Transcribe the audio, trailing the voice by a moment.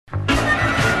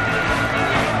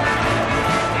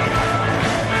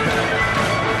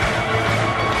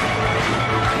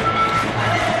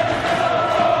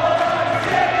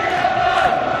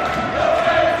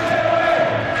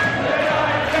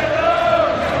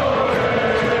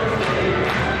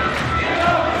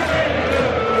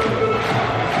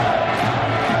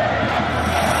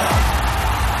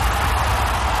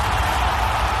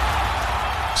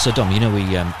So, Dom, we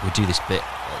do this bit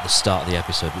at the start of the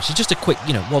episode, which is just a quick,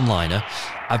 one-liner.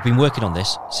 I've been working on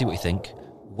this. See what you think.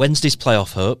 Wednesday's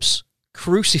playoff hopes,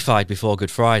 crucified before Good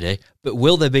Friday, but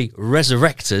will they be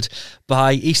resurrected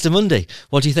by Easter Monday?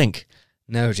 What do you think?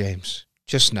 No, James.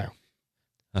 Just no.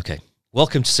 Okay.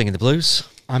 Welcome to Singing the Blues.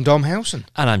 I'm Dom Howson.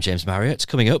 And I'm James Marriott.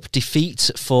 Coming up,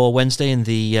 defeat for Wednesday in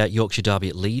the Yorkshire Derby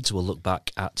at Leeds. We'll look back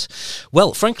at,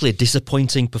 well, frankly, a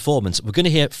disappointing performance. We're going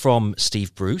to hear from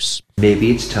Steve Bruce.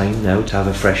 Maybe it's time now to have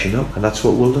a freshen up, and that's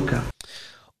what we'll look at.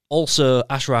 Also,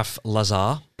 Ashraf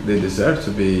Lazar. They deserve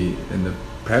to be in the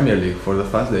Premier League for the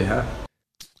fans they have.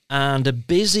 And a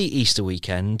busy Easter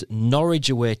weekend, Norwich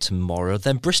away tomorrow,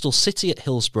 then Bristol City at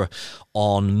Hillsborough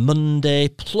on Monday,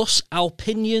 plus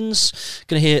Alpinions.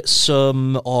 Going to hear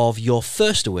some of your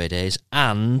first away days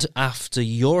and after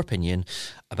your opinion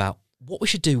about what we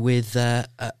should do with a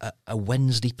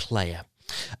Wednesday player.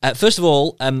 First of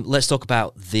all, let's talk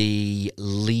about the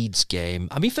Leeds game.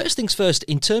 I mean, first things first,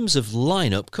 in terms of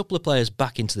lineup, a couple of players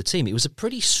back into the team. It was a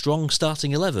pretty strong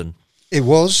starting 11. It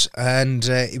was, and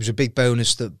it was a big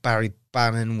bonus that Barry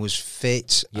Bannon was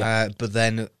fit. Yeah. But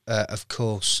then, of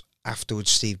course,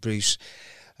 afterwards, Steve Bruce,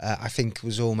 I think,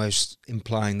 was almost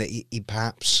implying that he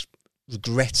perhaps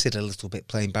regretted a little bit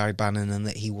playing Barry Bannon and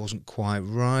that he wasn't quite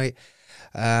right.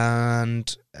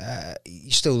 And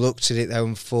he still looked at it, though,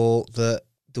 and thought that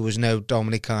there was no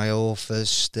Dominic Iorfa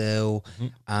still,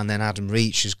 and then Adam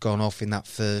Reach has gone off in that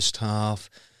first half.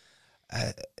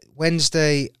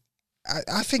 Wednesday,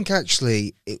 I think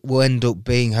actually it will end up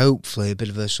being hopefully a bit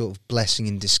of a sort of blessing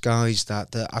in disguise. That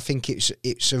I think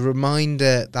it's a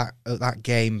reminder that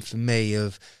game for me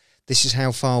of this is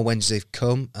how far Wednesday have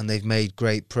come, and they've made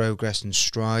great progress and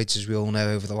strides, as we all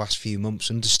know, over the last few months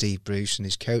under Steve Bruce and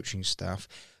his coaching staff.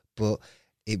 But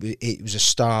it was a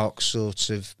stark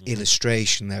sort of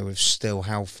illustration there of still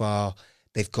how far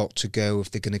they've got to go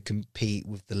if they're going to compete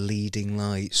with the leading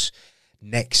lights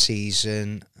next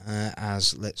season.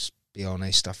 As let's be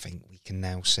honest, I think we can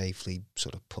now safely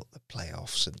sort of put the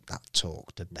playoffs and that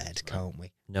talk to bed, can't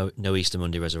we? No Easter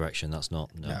Monday resurrection. That's not.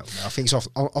 No, I think it's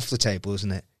off the table,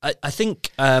 isn't it? I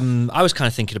think I was kind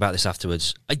of thinking about this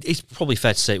afterwards. It's probably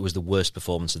fair to say it was the worst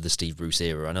performance of the Steve Bruce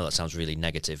era. I know that sounds really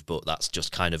negative, but that's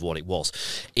just kind of what it was.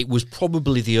 It was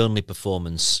probably the only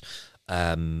performance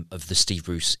of the Steve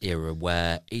Bruce era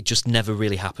where it just never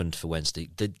really happened for Wednesday.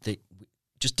 They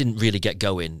just didn't really get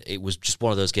going. It was just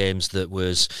one of those games that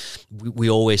was, we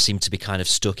always seemed to be kind of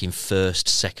stuck in first,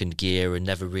 second gear and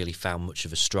never really found much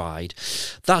of a stride.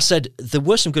 That said, there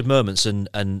were some good moments, and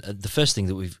the first thing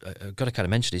that we've got to kind of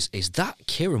mention is that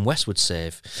Kieran Westwood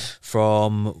save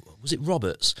from, was it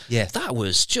Roberts? Yeah. That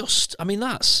was just, I mean,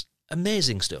 that's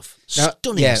amazing stuff.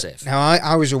 Stunning save. Now,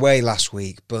 I was away last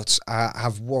week, but I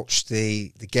have watched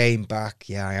the game back.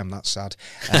 Yeah, I am that sad.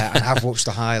 I have watched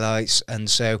the highlights, and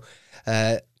so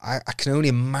I can only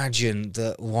imagine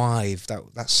that live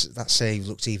that save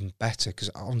looked even better, because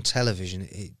on television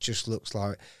it just looks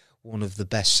like one of the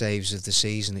best saves of the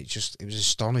season. It was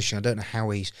astonishing. I don't know how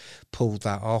he's pulled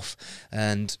that off.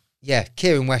 And yeah,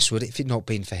 Kieran Westwood, if it not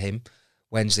been for him,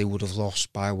 Wednesday would have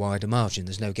lost by a wider margin.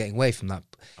 There's no getting away from that.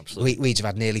 Absolutely. Leeds have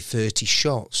had nearly 30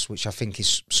 shots, which I think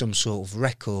is some sort of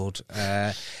record.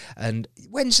 And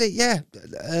Wednesday,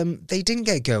 they didn't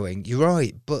get going, you're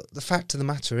right. But the fact of the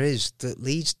matter is that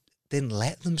Leeds didn't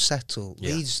let them settle.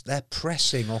 Yeah. Leeds, they're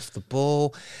pressing off the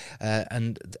ball,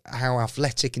 and how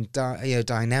athletic and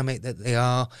dynamic that they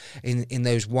are in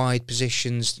those wide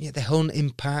positions. They hunt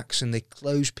impacts and they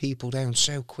close people down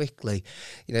so quickly.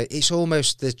 It's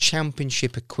almost the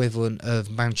championship equivalent of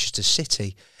Manchester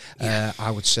City,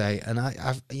 I would say. And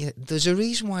there's a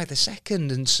reason why they're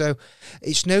second, and so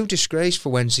it's no disgrace for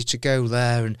Wednesday to go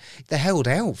there, and they held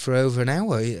out for over an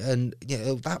hour. And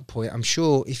at that point, I'm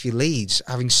sure if you're Leeds,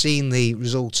 having seen the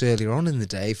results earlier on in the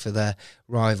day for their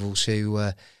rivals who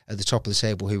at the top of the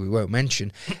table, who we won't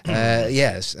mention, they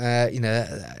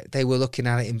were looking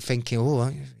at it and thinking,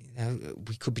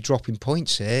 we could be dropping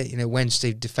points here.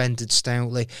 Wednesday defended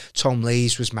stoutly. Tom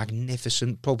Lees was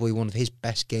magnificent, probably one of his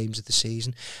best games of the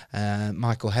season.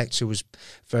 Michael Hector was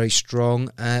very strong,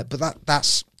 but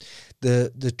that's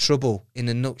the trouble in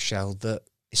a nutshell. That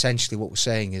essentially what we're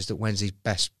saying is that Wednesday's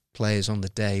best players on the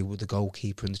day were the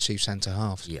goalkeeper and the two centre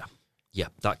halves. Yeah. Yeah,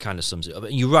 that kind of sums it up.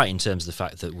 You're right in terms of the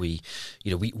fact that we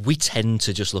tend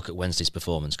to just look at Wednesday's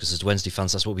performance because as Wednesday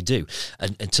fans, that's what we do.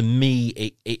 And to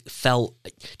me, it felt.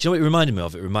 Do you know what it reminded me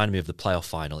of? It reminded me of the playoff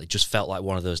final. It just felt like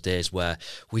one of those days where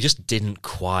we just didn't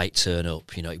quite turn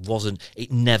up. It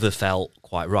never felt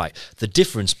quite right. The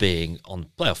difference being on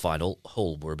playoff final,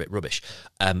 Hull were a bit rubbish.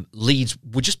 Leeds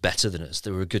were just better than us.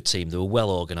 They were a good team. They were well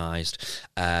organised.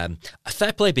 A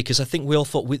fair play because I think we all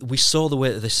thought we saw the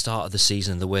way that they started the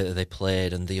season, the way that they played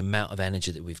and the amount of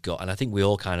energy that we've got, and I think we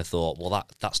all kind of thought, well,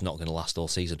 that's not going to last all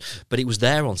season, but it was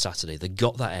there on Saturday. They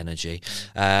got that energy,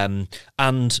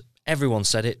 and everyone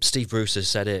said it. Steve Bruce has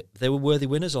said it. They were worthy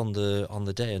winners on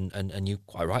the day, and you're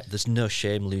quite right. There's no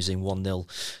shame losing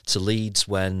 1-0 to Leeds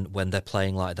when they're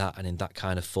playing like that and in that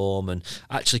kind of form, and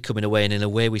actually coming away and in a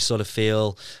way we sort of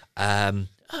feel.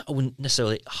 I wouldn't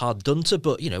necessarily hard done to,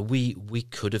 but we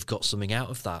could have got something out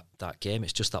of that game.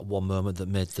 It's just that one moment that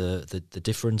made the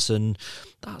difference, and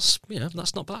that's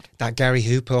not bad. That Gary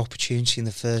Hooper opportunity in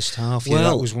the first half,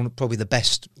 that was probably the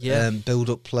best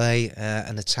build-up play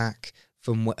and attack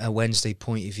from a Wednesday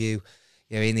point of view,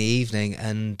 in the evening.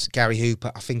 And Gary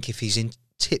Hooper, I think if he's in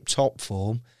tip-top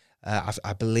form,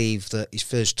 I believe that his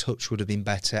first touch would have been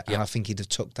better, and I think he'd have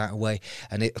tucked that away.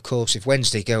 And of course, if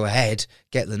Wednesday go ahead,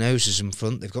 get the noses in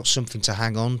front, they've got something to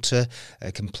hang on to,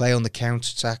 can play on the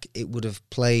counter-attack, it would have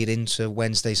played into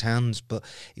Wednesday's hands, but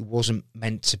it wasn't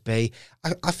meant to be.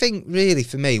 I think, really,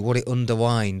 for me, what it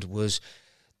underlined was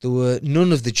there were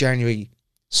none of the January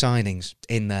signings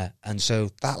in there, and so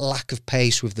that lack of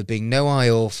pace with there being no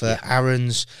Iorfa,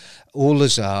 Aarons, or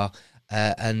Lazar,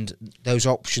 and those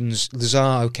options,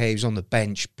 Lazar, okay, he was on the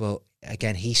bench, but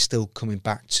again, he's still coming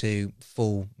back to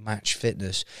full match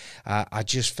fitness. I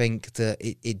just think that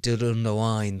it did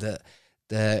underline that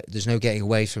there's no getting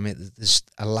away from it. There's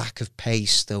a lack of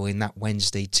pace still in that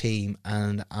Wednesday team,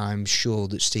 and I'm sure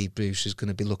that Steve Bruce is going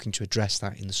to be looking to address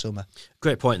that in the summer.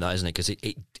 Great point, that, isn't it? Because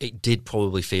it did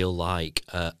probably feel like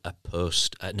a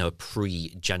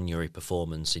pre-January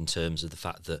performance in terms of the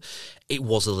fact that it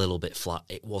was a little bit flat,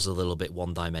 it was a little bit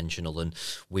one-dimensional, and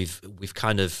we've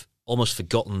kind of almost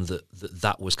forgotten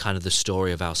that was kind of the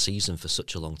story of our season for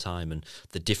such a long time, and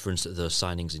the difference that those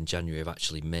signings in January have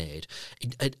actually made.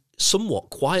 It somewhat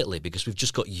quietly, because we've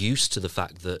just got used to the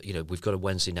fact that we've got a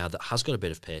Wednesday now that has got a bit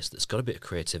of pace, that's got a bit of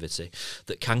creativity,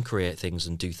 that can create things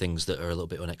and do things that are a little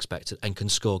bit unexpected and can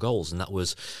score goals, and that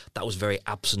was very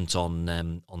absent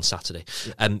on Saturday.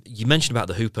 You mentioned about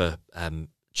the Hooper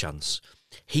chance.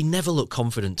 He never looked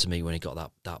confident to me when he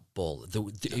got that ball.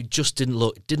 It just didn't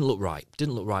look right.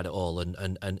 Didn't look right at all.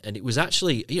 And it was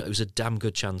actually it was a damn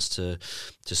good chance to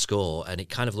score, and it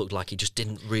kind of looked like he just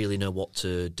didn't really know what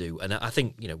to do. And I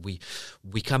think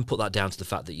we can put that down to the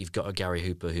fact that you've got a Gary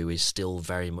Hooper who is still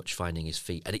very much finding his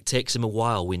feet, and it takes him a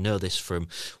while. We know this from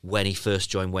when he first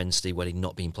joined Wednesday, when he'd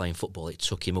not been playing football. It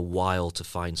took him a while to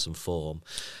find some form.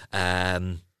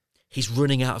 He's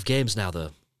running out of games now,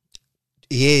 though.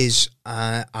 He is.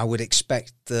 I would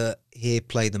expect that he'll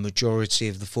play the majority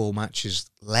of the 4 matches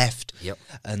left,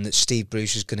 and that Steve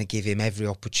Bruce is going to give him every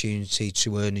opportunity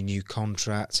to earn a new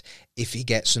contract. If he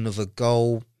gets another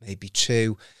goal, maybe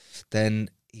 2, then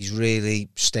he's really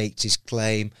staked his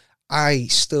claim. I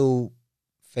still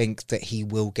think that he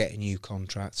will get a new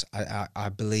contract. I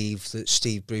believe that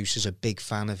Steve Bruce is a big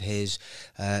fan of his,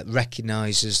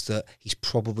 recognises that he's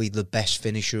probably the best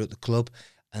finisher at the club,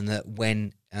 and that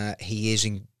when he is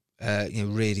in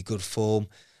really good form,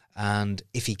 and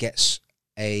if he gets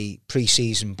a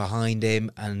pre-season behind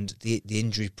him and the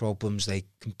injury problems, they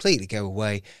completely go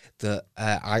away, that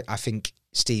I think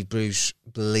Steve Bruce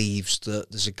believes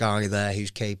that there's a guy there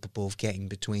who's capable of getting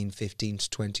between 15 to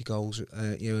 20 goals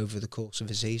over the course of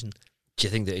a season. Do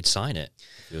you think that he'd sign it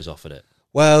if he was offered it?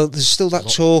 Well, there's still that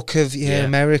talk of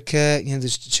America.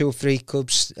 There's 2 or 3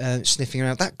 clubs sniffing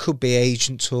around. That could be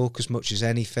agent talk as much as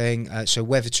anything. So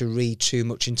whether to read too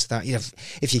much into that,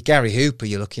 if you're Gary Hooper,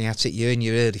 you're looking at it. You're in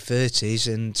your early 30s,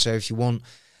 and so if you want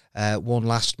one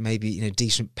last maybe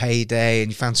decent payday, and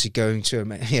you fancy going to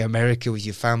America with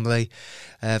your family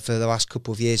for the last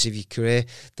couple of years of your career,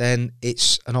 then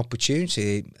it's an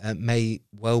opportunity. It may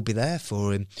well be there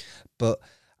for him, but.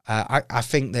 I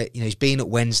think that he's been at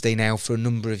Wednesday now for a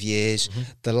number of years. Mm-hmm.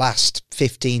 The last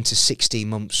 15 to 16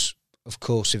 months, of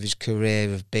course, of his career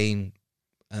have been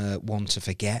one to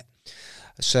forget.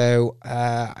 So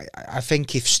I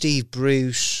think if Steve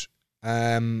Bruce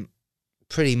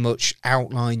pretty much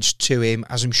outlines to him,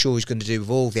 as I'm sure he's going to do with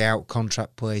all the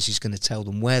out-contract players, he's going to tell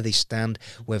them where they stand,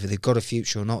 whether they've got a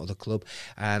future or not at the club.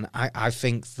 And I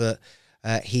think that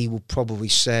he will probably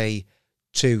say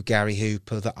to Gary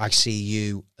Hooper that I see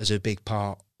you as a big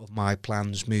part of my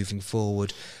plans moving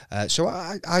forward. So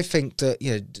I think that,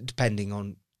 depending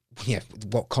on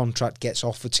what contract gets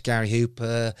offered to Gary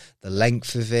Hooper, the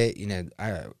length of it,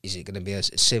 is it going to be a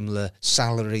similar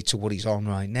salary to what he's on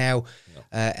right now,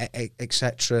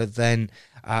 etc. Then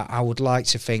I would like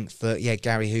to think that,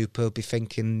 Gary Hooper will be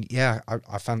thinking,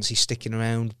 I fancy sticking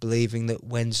around, believing that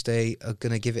Wednesday are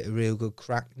going to give it a real good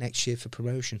crack next year for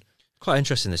promotion. Quite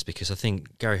interesting this, because I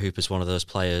think Gary Hooper's one of those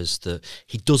players that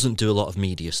he doesn't do a lot of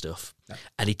media stuff,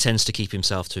 and he tends to keep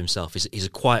himself to himself. He's a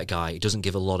quiet guy. He doesn't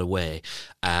give a lot away,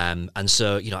 and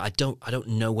so I don't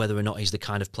know whether or not he's the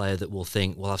kind of player that will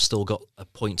think, well, I've still got a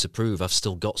point to prove. I've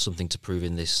still got something to prove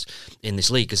in this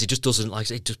league, because he just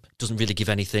doesn't really give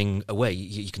anything away.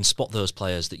 You can spot those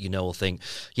players that will think,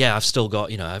 I've still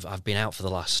got I've been out for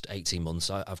the last 18 months.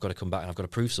 I've got to come back and I've got to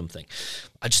prove something.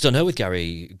 I just don't know with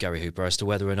Gary Hooper as to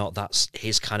whether or not that's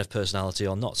his kind of personality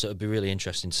or not. So it'd be really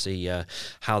interesting to see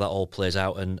how that all plays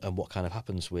out and what kind of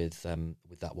happens with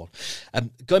that one.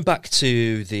 Going back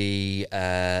to the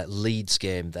Leeds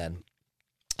game then.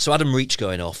 So Adam Reach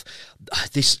going off.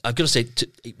 This, I've got to say,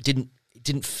 it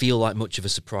didn't feel like much of a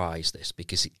surprise, this,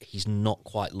 because he's not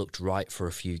quite looked right for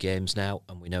a few games now,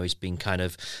 and we know he's been kind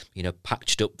of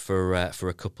patched up for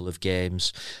a couple of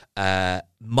games.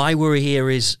 My worry here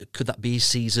is, could that be his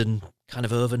season kind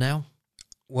of over now?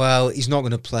 Well, he's not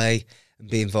going to play and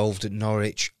be involved at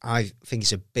Norwich. I think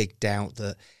it's a big doubt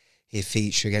that he'll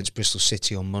feature against Bristol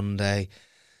City on Monday.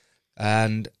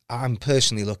 And I'm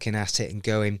personally looking at it and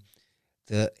going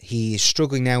that he is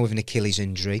struggling now with an Achilles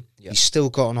injury. Yep. He's still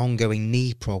got an ongoing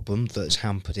knee problem that has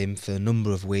hampered him for a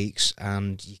number of weeks,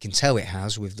 and you can tell it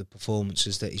has with the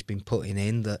performances that he's been putting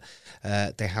in,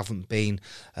 that they haven't been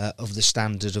of the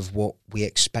standard of what we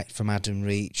expect from Adam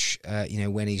Reach,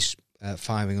 when he's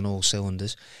firing on all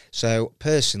cylinders. So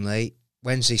personally,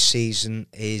 Wednesday's season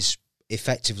is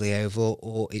effectively over,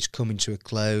 or it's coming to a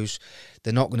close.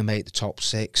 They're not going to make the top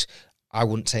six. I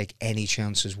wouldn't take any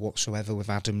chances whatsoever with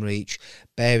Adam Reach,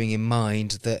 bearing in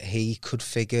mind that he could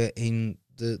figure in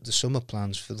the summer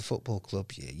plans for the football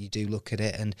club. You do look at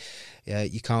it, and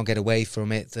you can't get away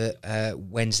from it that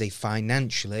Wednesday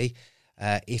financially,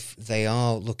 if they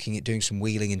are looking at doing some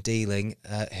wheeling and dealing,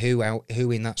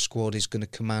 who in that squad is going to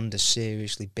command a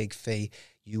seriously big fee,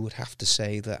 you would have to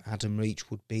say that Adam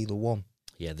Reach would be the one.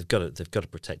 Yeah, they've got to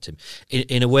protect him.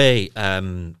 In a way,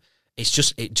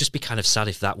 it'd just be kind of sad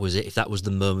if that was it. If that was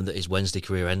the moment that his Wednesday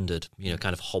career ended,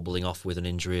 kind of hobbling off with an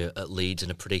injury at Leeds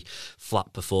and a pretty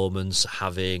flat performance,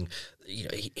 having,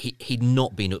 he'd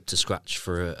not been up to scratch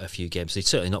for a few games. He'd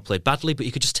certainly not played badly, but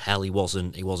you could just tell he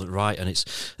wasn't right. And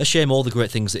it's a shame all the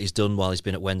great things that he's done while he's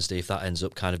been at Wednesday, if that ends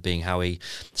up kind of being how he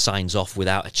signs off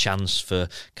without a chance for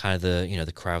kind of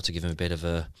the crowd to give him a bit of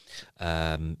a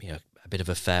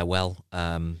farewell.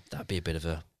 That'd be a bit of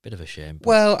a shame.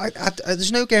 Well,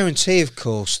 there's no guarantee, of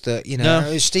course, that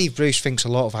Steve Bruce thinks a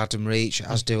lot of Adam Reach,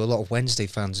 as do a lot of Wednesday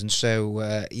fans, and so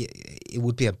it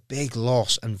would be a big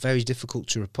loss and very difficult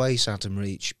to replace Adam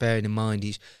Reach, bearing in mind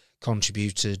he's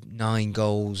contributed 9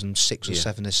 goals and 6 or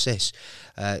 7 assists.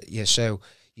 So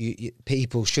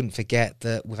people shouldn't forget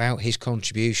that without his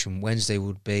contribution, Wednesday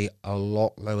would be a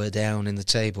lot lower down in the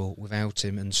table without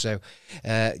him. And so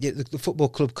the football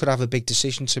club could have a big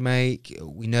decision to make.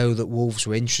 We know that Wolves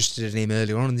were interested in him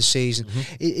earlier on in the season.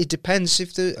 Mm-hmm. It depends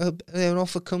if an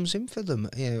offer comes in for them,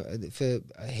 for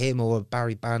him or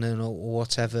Barry Bannon or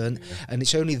whatever. And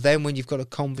it's only then when you've got a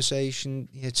conversation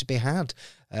to be had.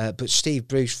 But Steve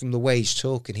Bruce, from the way he's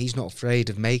talking, he's not afraid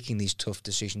of making these tough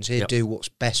decisions. He'll do what's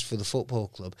best for the football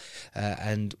club,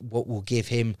 and what will give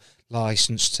him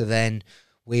licence to then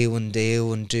wheel and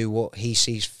deal and do what he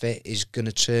sees fit is going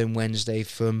to turn Wednesday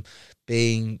from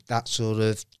being that sort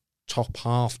of top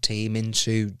half team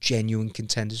into genuine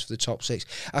contenders for the top 6.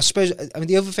 I suppose,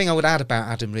 the other thing I would add about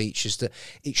Adam Reach is that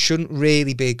it shouldn't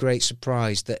really be a great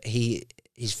surprise that he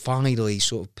is finally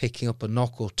sort of picking up a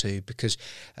knock or two, because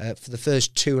for the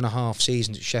first 2.5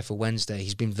 seasons at Sheffield Wednesday,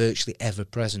 he's been virtually ever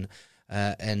present.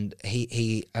 And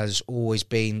he has always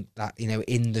been that,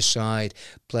 in the side,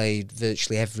 played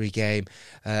virtually every game.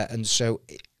 And so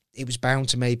it was bound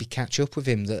to maybe catch up with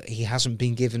him that he hasn't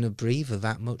been given a breather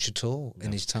that much at all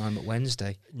in his time at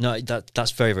Wednesday. No,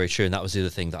 that's very, very true. And that was the other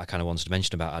thing that I kind of wanted to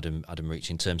mention about Adam Reach,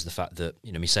 in terms of the fact that,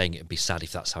 me saying it'd be sad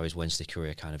if that's how his Wednesday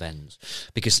career kind of ends.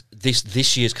 Because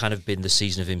this year's kind of been the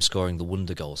season of him scoring the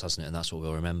wonder goals, hasn't it? And that's what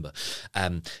we'll remember.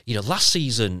 Last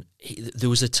season, there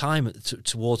was a time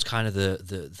towards kind of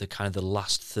the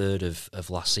last third of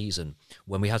last season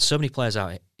when we had so many players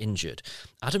out injured.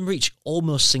 Adam Reach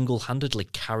almost single-handedly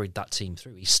carried that team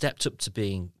through. He stepped up to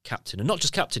being captain, and not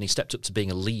just captain, he stepped up to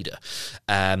being a leader.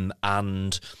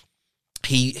 And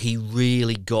he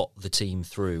really got the team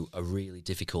through a really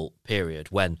difficult period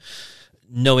when,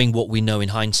 knowing what we know in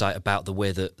hindsight about the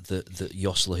way that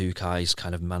Jos Luhukai's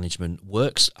kind of management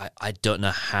works, I don't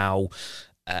know how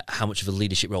much of a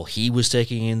leadership role he was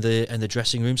taking in the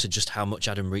dressing room. So just how much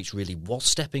Adam Reach really was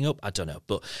stepping up, I don't know.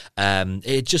 But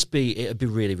it'd be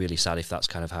really, really sad if that's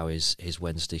kind of how his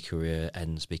Wednesday career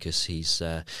ends, because he's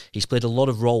played a lot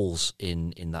of roles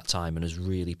in that time and has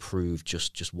really proved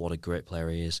just what a great player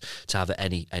he is to have at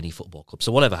any football club.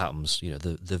 So whatever happens,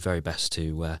 the very best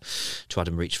to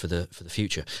Adam Reach for the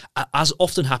future. As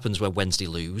often happens when Wednesday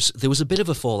lose, there was a bit of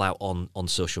a fallout on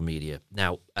social media.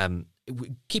 Now,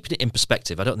 keeping it in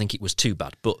perspective, I don't think it was too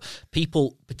bad, but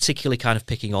people particularly kind of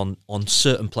picking on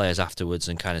certain players afterwards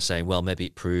and kind of saying, well, maybe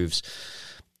it proves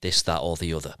this, that, or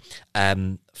the other.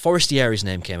 Forestieri's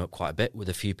name came up quite a bit, with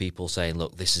a few people saying,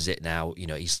 look, this is it now.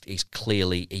 He's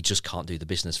clearly, he just can't do the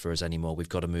business for us anymore. We've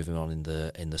got to move him on in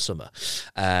the summer.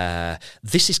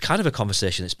 This is kind of a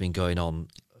conversation that's been going on,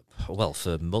 well,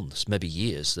 for months, maybe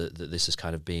years, that this has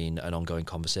kind of been an ongoing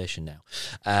conversation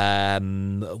now.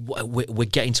 We're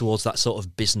getting towards that sort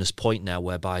of business point now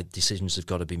whereby decisions have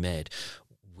got to be made.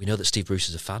 We know that Steve Bruce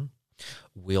is a fan.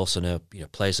 We also know,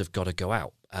 players have got to go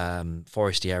out.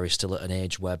 Forestieri is still at an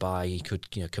age whereby he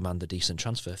could, command a decent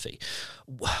transfer fee.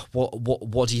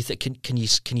 What do you think? Can you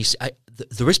see?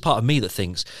 There is part of me that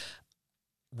thinks,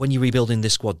 when you're rebuilding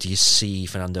this squad, do you see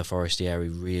Fernando Forestieri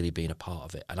really being a part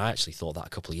of it? And I actually thought that a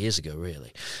couple of years ago,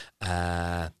 really.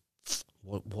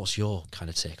 What's your kind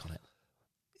of take on it?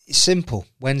 It's simple.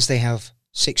 Wednesday have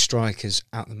 6 strikers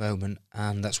at the moment,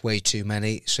 and that's way too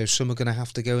many. So some are going to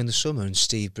have to go in the summer, and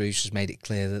Steve Bruce has made it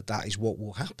clear that is what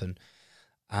will happen.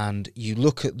 And you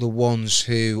look at the ones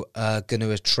who are going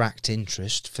to attract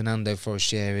interest. Fernando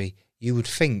Forestieri, you would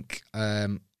think,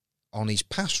 on his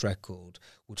past record,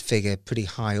 would figure pretty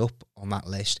high up on that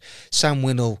list. Sam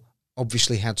Winnall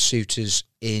obviously had suitors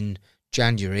in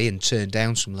January and turned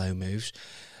down some low moves.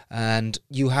 And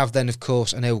you have then, of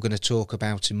course, I know we're going to talk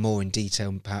about him more in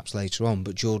detail perhaps later on,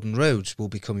 but Jordan Rhodes will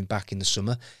be coming back in the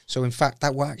summer. So, in fact,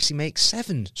 that will actually make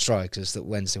 7 strikers that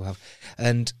Wednesday will have.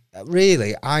 And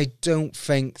really, I don't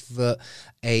think that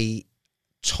a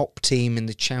top team in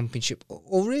the Championship,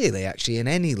 or really actually in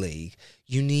any league,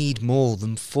 you need more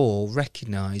than 4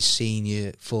 recognised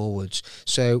senior forwards.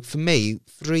 So for me,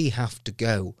 3 have to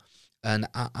go. And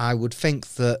I would think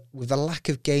that with the lack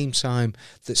of game time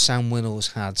that Sam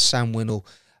Winnall's had, Sam Winnall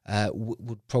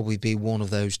would probably be one of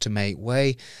those to make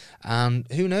way.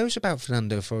 And who knows about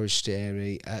Fernando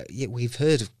Forestieri? We've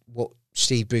heard of what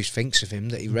Steve Bruce thinks of him,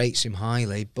 that he rates him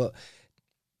highly, but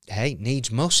hey, needs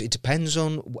must. It depends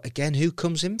on, again, who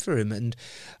comes in for him. And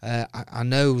I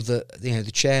know that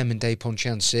the chairman, Dejphon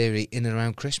Chansiri, in and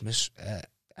around Christmas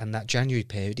and that January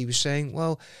period, he was saying,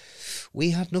 well,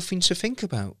 we had nothing to think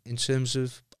about in terms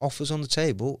of offers on the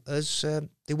table, as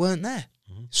they weren't there.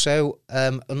 Mm-hmm. So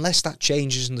unless that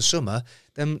changes in the summer,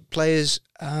 then players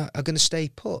are going to stay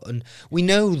put. And we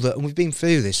know that, and we've been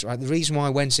through this, right? The reason why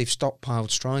Wednesday have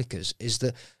stockpiled strikers is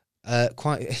that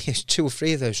quite 2 or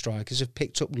 3 of those strikers have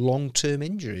picked up long-term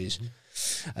injuries.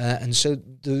 Mm-hmm. And so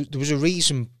there was a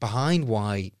reason behind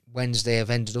why Wednesday have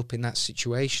ended up in that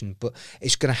situation, but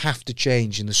it's going to have to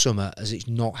change in the summer, as it's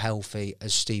not healthy,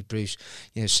 as Steve Bruce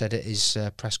said at his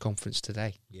press conference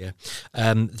today. Yeah.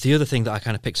 The other thing that I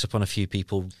kind of picked up on a few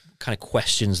people, kind of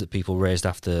questions that people raised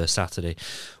after Saturday,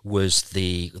 was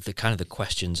the kind of the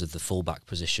questions of the fullback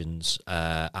positions,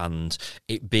 and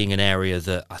it being an area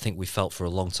that I think we felt for a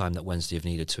long time that Wednesday have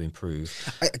needed to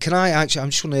improve. I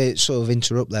just want to sort of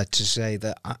interrupt there to say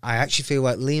that I actually feel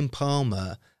like Liam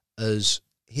Palmer, as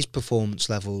his performance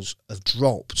levels have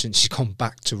dropped since he's gone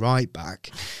back to right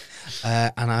back,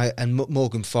 and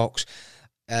Morgan Fox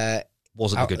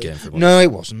wasn't a good game for him. No,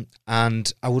 it wasn't. And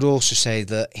I would also say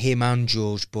that him and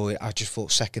George Boyd, I just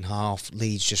thought second half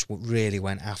Leeds just really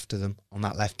went after them on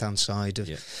that left hand side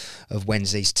of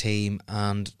Wednesday's team,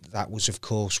 and that was of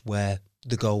course where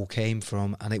the goal came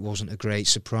from, and it wasn't a great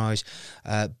surprise.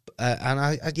 And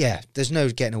there's no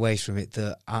getting away from it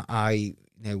that I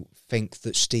think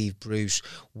that Steve Bruce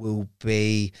will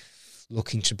be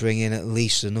looking to bring in at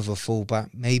least another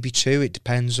fullback, maybe 2. It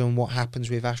depends on what happens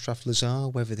with Ashraf Lazar,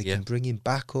 whether they can bring him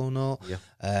back or not. Yeah.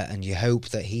 And you hope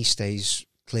that he stays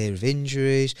clear of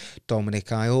injuries. Dominic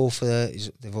Iorfa,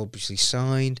 they've obviously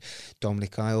signed.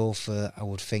 Dominic Iorfa, I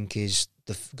would think, is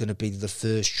going to be the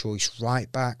first choice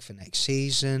right back for next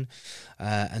season?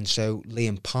 And so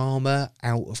Liam Palmer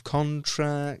out of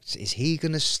contract. Is he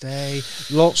going to stay?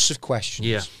 Lots of questions.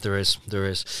 Yeah, there is.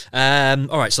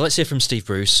 All right, so let's hear from Steve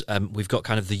Bruce. We've got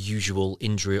kind of the usual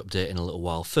injury update in a little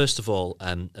while. First of all,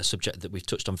 a subject that we've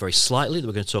touched on very slightly that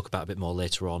we're going to talk about a bit more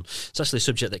later on. It's actually a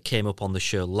subject that came up on the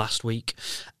show last week,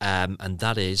 and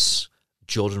that is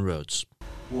Jordan Rhodes.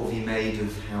 What have you made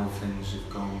of how things have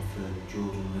gone for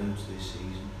Jordan Rhodes this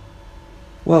season?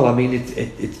 Well, I mean,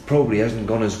 it probably hasn't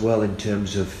gone as well in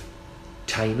terms of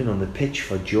timing on the pitch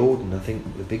for Jordan. I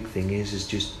think the big thing is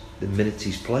just the minutes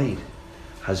he's played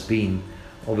has been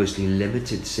obviously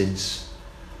limited since,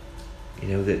 you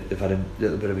know, they've had a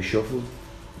little bit of a shuffle,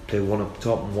 play one up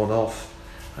top and one off,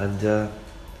 and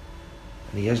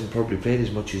he hasn't probably played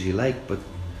as much as you like. But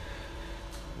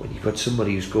when you've got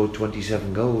somebody who scored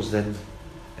 27 goals, then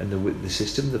and the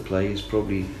system they play has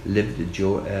probably limited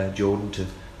Jordan to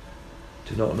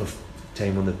not enough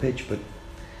time on the pitch. But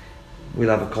we'll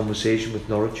have a conversation with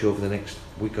Norwich over the next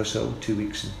week or so, 2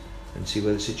 weeks, and see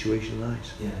where the situation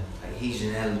lies. Yeah, he's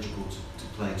ineligible to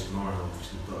play tomorrow,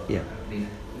 obviously, but yeah. I mean,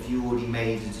 have you already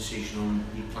made a decision on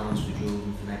your plans for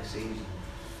Jordan for next season?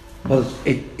 Well,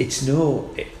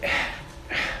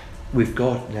 we've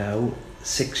got now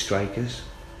 6 strikers,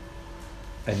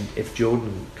 and if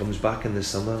Jordan comes back in the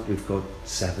summer, we've got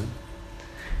 7,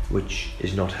 which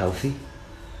is not healthy,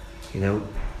 you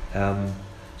know.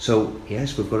 So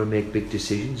yes, we've got to make big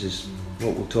decisions, is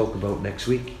what we'll talk about next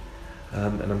week,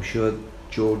 and I'm sure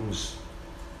Jordan's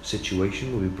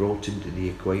situation will be brought into the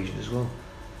equation as well.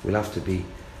 We'll have to be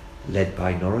led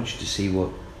by Norwich to see what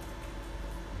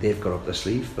they've got up their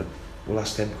sleeve, but we'll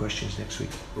ask them questions next week.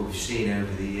 But we've seen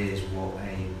over the years what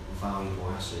a valuable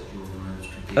asset Jordan Rhodes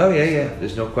can be. Oh yeah,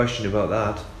 there's no question about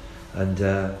that,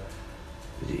 and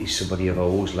he's somebody I've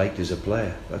always liked as a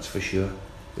player, that's for sure.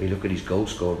 When you look at his goal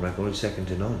scoring record, it's second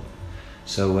to none.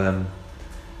 So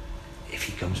if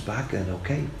he comes back, then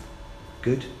okay,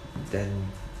 good. Then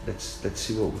let's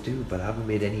see what we do. But I haven't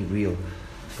made any real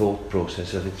thought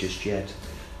process of it just yet,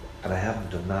 and I haven't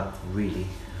done that really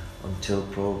until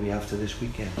probably after this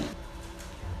weekend.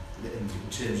 In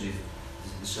terms of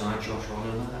the side, Josh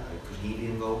Honour, could he be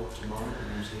involved tomorrow?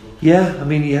 Yeah, I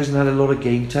mean, he hasn't had a lot of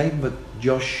game time, but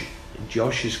Josh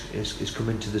is come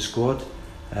into the squad.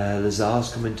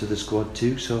 Lazar's come into the squad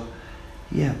too, so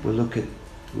yeah, we'll look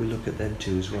at them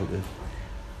too as well. They'll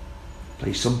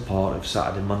play some part of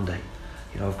Saturday, Monday.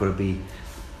 You know, I've got to be.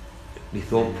 My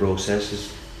thought process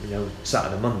is, you know,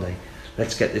 Saturday, Monday.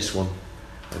 Let's get this one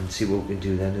and see what we can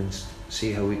do then, and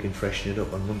see how we can freshen it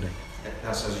up on Monday.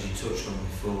 That's as you touched on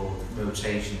before.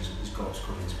 Rotations has got to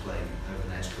come into play over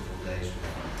the next couple of days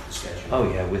with the schedule.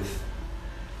 Oh yeah,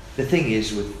 the thing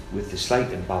is with the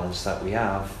slight imbalance that we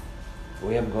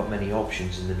haven't got many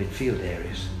options in the midfield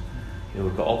areas. You know,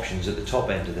 we've got options at the top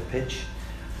end of the pitch,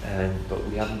 but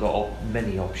we haven't got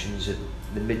many options at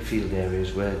the midfield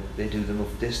areas where they do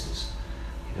enough distance.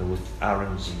 You know, with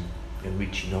Aarons and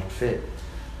Richie not fit,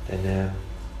 then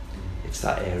it's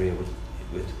that area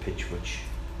with the pitch which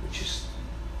is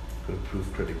going to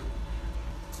prove critical.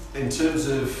 In terms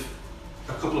of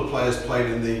a couple of players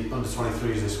played in the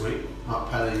under-23s this week, Matt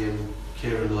Penny and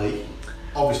Kieran Lee.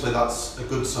 Obviously that's a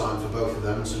good sign for both of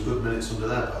them and some good minutes under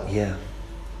their belt. Yeah.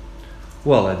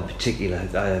 Well, in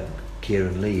particular,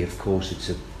 Kieran Lee, of course,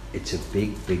 it's a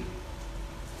big,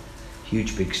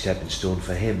 huge stepping stone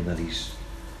for him that he's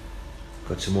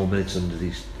got some more minutes under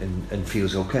these and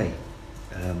feels okay.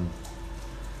 And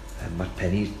Matt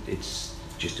Penny, it's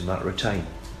just a matter of time.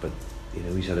 But you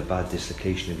know, he's had a bad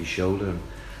dislocation of his shoulder, and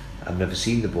I've never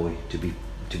seen the boy, to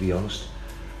be honest.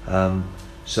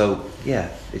 So yeah,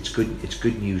 it's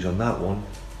good news on that one.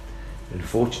 The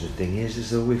unfortunate thing is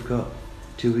though we've got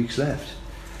 2 weeks left,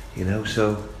 you know.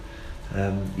 So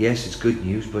yes, it's good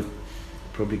news, but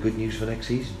probably good news for next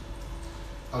season.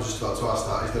 I was just about to ask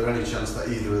that. Is there any chance that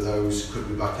either of those could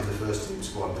be back in the first team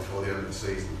squad before the end of the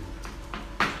season?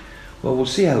 Well, we'll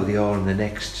see how they are in the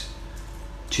next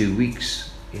 2 weeks.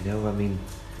 You know, I mean,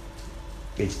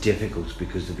 it's difficult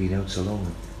because they've been out so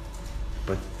long,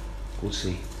 but we'll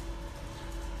see.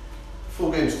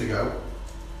 4 games to go.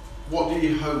 What do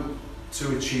you hope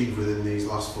to achieve within these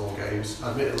last 4 games?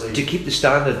 Admittedly, to keep the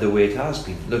standard the way it has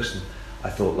been. Listen, I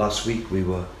thought last week we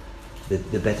were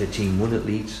the better team won at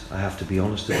Leeds. I have to be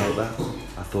honest about that.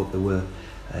 I thought they were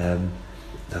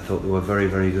very,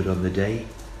 very good on the day.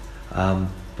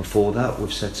 Before that,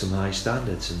 we've set some high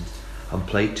standards and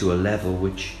played to a level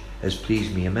which has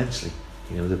pleased me immensely.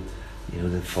 You know,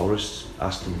 the Forests,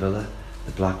 Aston Villa,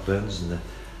 the Blackburns, and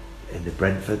the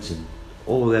Brentfords, and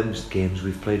all of them games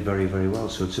we've played very, very well.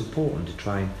 So it's important to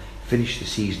try and finished the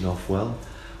season off well.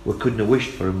 We couldn't have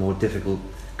wished for a more difficult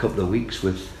couple of weeks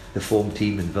with the form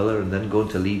team in Villa and then going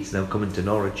to Leeds, now coming to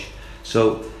Norwich.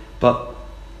 So, but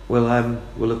we'll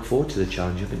look forward to the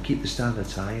challenge and keep the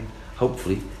standards high, and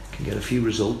hopefully can get a few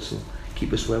results and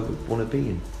keep us where we want to be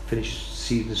and finish the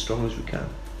season as strong as we can.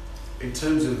 In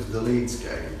terms of the Leeds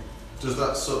game, does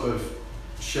that sort of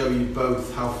show you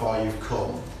both how far you've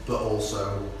come, but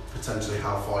also potentially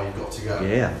how far you've got to go?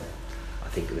 Yeah, I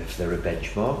think if they're a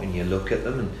benchmark and you look at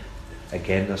them, and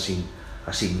again I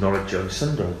seen Norwich on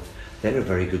Sunderland, they're a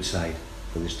very good side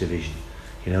for this division.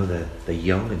 You know, they're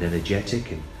young and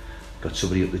energetic and got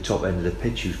somebody up the top end of the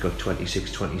pitch who's got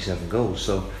 26, 27 goals.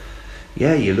 So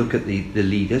yeah, you look at the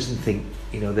leaders and think,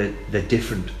 you know, they're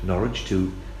different, Norwich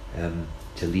to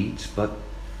Leeds, but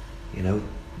you know,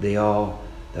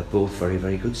 they're both very,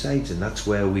 very good sides, and that's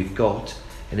where we've got.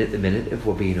 And at the minute, if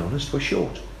we're being honest, we're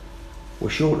short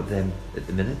of them at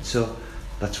the minute, so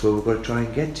that's where we've got to try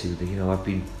and get to. You know, I've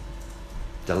been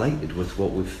delighted with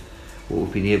what we've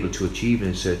been able to achieve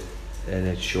in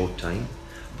a short time,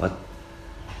 but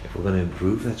if we're going to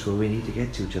improve, that's where we need to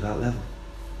get to that level.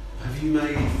 Have you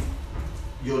made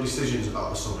your decisions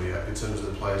about the summer yet, in terms of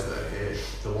the players that are here,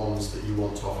 the ones that you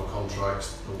want to offer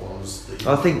contracts, the ones that you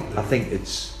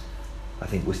I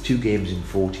think with 2 games in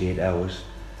 48 hours,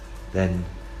 then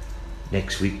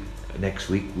next week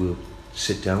we'll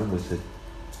sit down with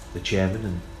the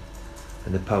chairman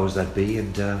and the powers that be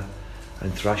and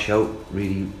thrash out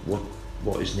really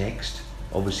what is next.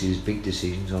 Obviously there's big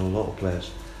decisions on a lot of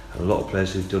players, and a lot of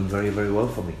players who've done very, very well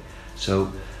for me.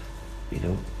 So, you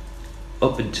know,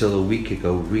 up until a week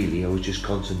ago, really, I was just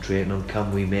concentrating on,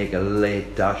 can we make a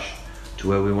late dash to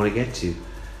where we want to get to.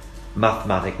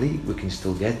 Mathematically, we can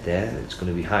still get there. It's going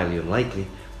to be highly unlikely,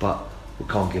 but we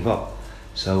can't give up.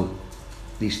 So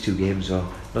these 2 games are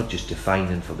not just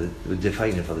defining for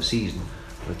the season,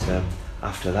 but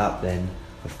after that, then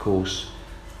of course,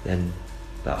 then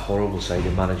that horrible side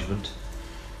of management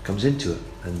comes into it,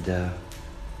 and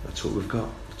that's what we've got.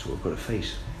 That's what we've got to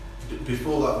face.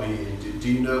 Before that meeting,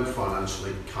 do you know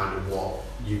financially kind of what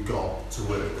you've got to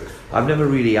work with? I've never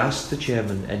really asked the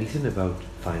chairman anything about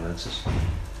finances.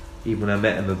 Even when I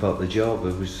met him about the job,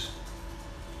 it was,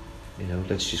 you know,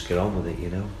 let's just get on with it. You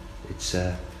know, it's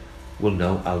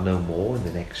I'll know more in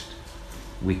the next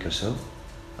week or so.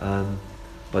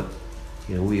 But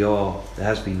you know, there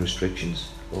has been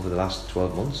restrictions over the last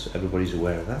 12 months. Everybody's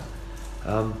aware of that.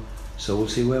 So we'll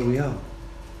see where we are.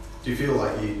 Do you feel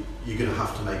like you're going to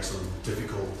have to make some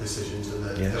difficult decisions, and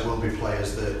that there will be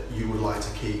players that you would like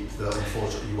to keep that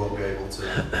unfortunately you won't be able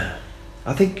to?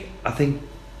 I think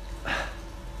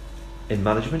in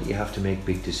management you have to make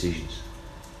big decisions,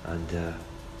 and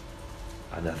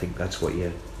I think that's what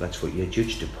you're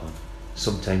judged upon.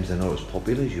 Sometimes they're not as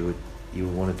popular as you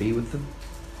would want to be with them,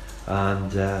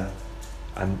 and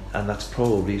that's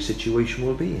probably a situation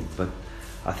we'll be in. But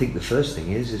I think the first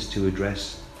thing is to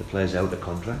address the players out of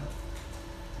contract,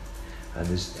 and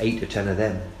there's 8 or 10 of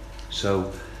them,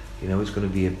 so you know it's going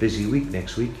to be a busy week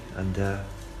next week, and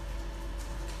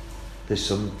there's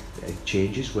some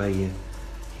changes where you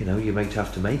might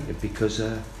have to make it, because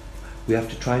we have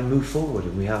to try and move forward,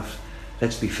 and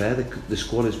let's be fair, the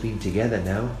squad has been together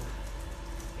now.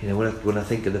 You know, when I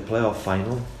think of the playoff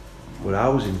final where I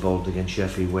was involved against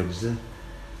Sheffield Wednesday,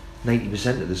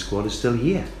 90% of the squad is still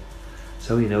here.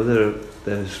 So you know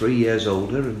they're 3 years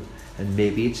older, and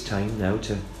maybe it's time now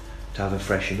to have a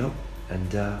freshen up,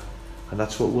 and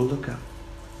that's what we'll look at.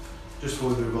 Just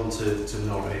before we move on to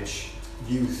Norwich,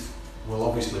 youth will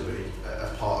obviously be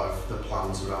a part of the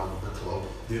plans around the club.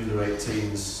 The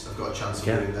under-18s have got a chance of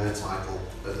winning their title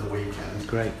at the weekend.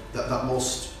 Great. That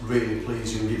must really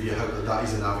please you and give you hope that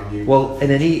is an avenue. Well,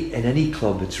 in any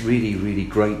club, it's really, really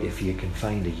great if you can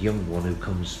find a young one who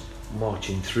comes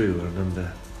marching through. I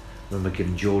remember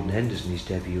giving Jordan Henderson his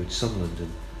debut at Sunderland,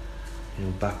 and you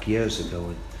know, back years ago,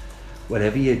 and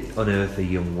whenever you unearth a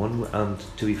young one, and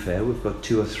to be fair, we've got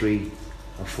 2 or 3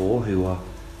 or 4 who are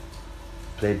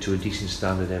playing to a decent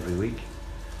standard every week.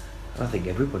 And I think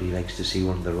everybody likes to see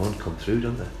one of their own come through,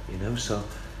 don't they? You know, so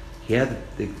yeah,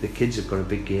 the kids have got a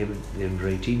big game, the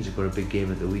under-18s have got a big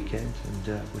game at the weekend,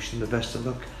 and wish them the best of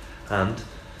luck. And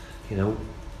you know,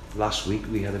 last week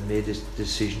we had made a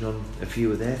decision on a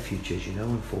few of their futures, you know,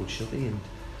 unfortunately, and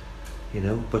you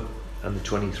know, and the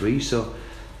 23, so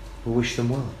we wish them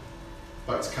well.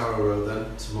 Back to Carrow Road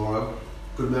then tomorrow.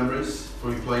 Good memories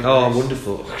for you playing? Oh,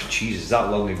 wonderful! Oh, Jesus, that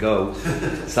long ago.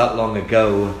 It's that long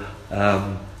ago.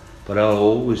 But I'll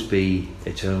always be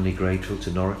eternally grateful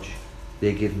to Norwich.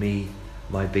 They give me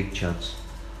my big chance.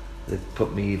 They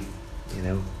put me, you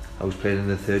know, I was playing in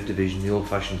the 3rd division, the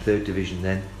old-fashioned 3rd division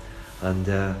then,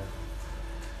 and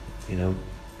you know,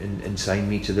 and signed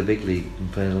me to the big league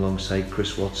and playing alongside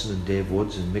Chris Watson and Dave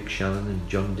Woods and Mick Shannon and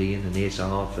John Dean and Asa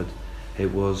Hartford.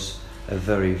 It was a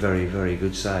very, very, very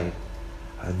good side,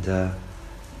 and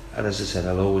as I said,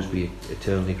 I'll always be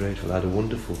eternally grateful. I had a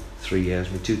wonderful 3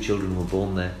 years. My 2 children were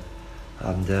born there,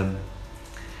 and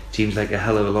seems like a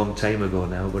hell of a long time ago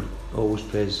now, but it always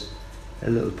plays a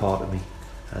little part of me.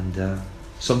 And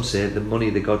some say the money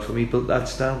they got for me built that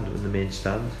stand in the main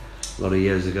stand a lot of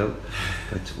years ago,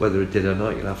 but whether it did or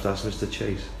not, you'll have to ask Mr.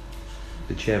 Chase,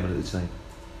 the chairman at the time.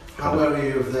 How wary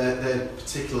are you of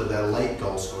particularly their late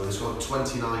goal scorer? They've scored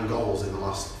 29 goals in the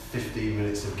last 15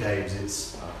 minutes of games.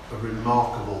 It's a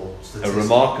remarkable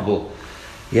statistic.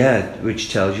 Yeah,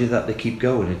 which tells you that they keep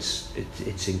going.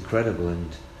 It's incredible, and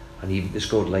even they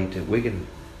scored late at Wigan.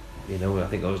 You know, I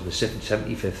think it was the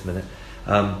 75th minute.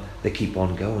 They keep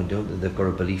on going, don't they? They've got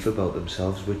a belief about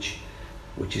themselves, which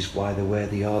is why they're where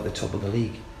they are at the top of the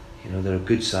league. You know, they're a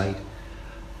good side,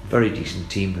 very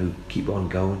decent team who keep on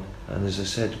going. And as I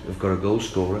said, we've got a goal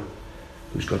scorer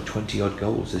who's got 20 odd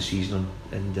goals this season,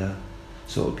 and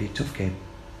so it'll be a tough game.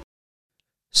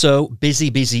 So, busy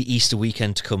Easter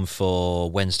weekend to come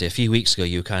for Wednesday. A few weeks ago,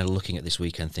 you were kind of looking at this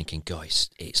weekend thinking, guys,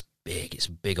 it's big. It's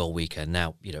a big old weekend.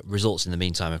 Now, you know, results in the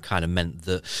meantime have kind of meant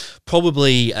that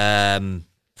probably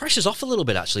pressure's off a little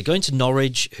bit, actually. Going to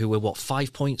Norwich, who are,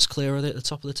 5 points clear at the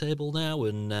top of the table now,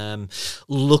 and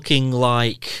looking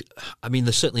like, I mean,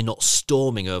 they're certainly not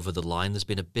storming over the line. There's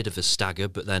been a bit of a stagger,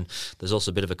 but then there's also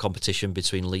a bit of a competition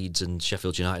between Leeds and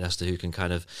Sheffield United as to who can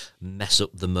kind of mess up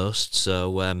the most.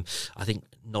 So I think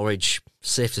Norwich,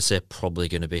 safe to say, probably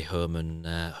going to be home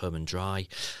and dry.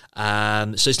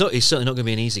 So it's certainly not going to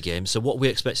be an easy game. So what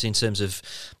we're expecting in terms of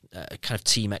kind of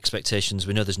team expectations,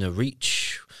 we know there's no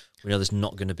Reach. We know there's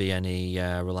not going to be any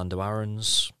Rolando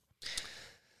Aarons.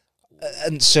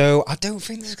 And so I don't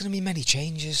think there's going to be many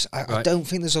changes. I don't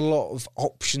think there's a lot of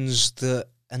options that,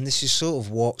 and this is sort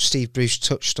of what Steve Bruce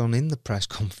touched on in the press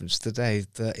conference today,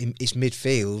 that his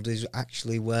midfield is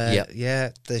actually where,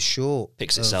 they're short.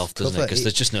 Picks itself, doesn't it? Because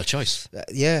there's just no choice.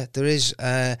 Yeah, there is.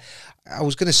 I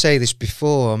was going to say this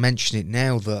before, I'll mention it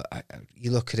now, that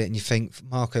you look at it and you think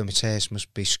Marco Mateus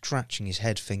must be scratching his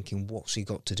head thinking, what's he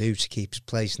got to do to keep his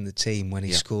place in the team when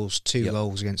he scores 2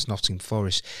 goals against Nottingham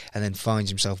Forest and then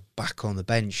finds himself back on the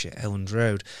bench at Elland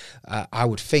Road. I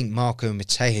would think Marco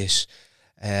Mateus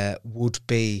would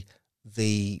be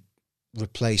the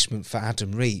replacement for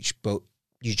Adam Reach, but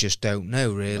you just don't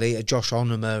know, really. Josh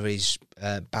Onoma is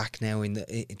back now in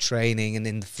training and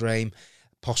in the frame.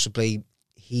 Possibly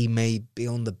he may be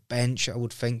on the bench, I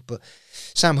would think. But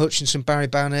Sam Hutchinson, Barry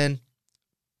Bannon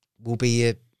will be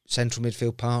a central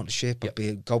midfield partnership. I'd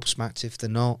be gobsmacked if they're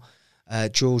not.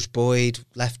 George Boyd,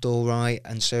 left or right.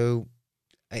 And so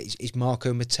is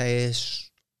Marco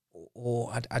Mateus,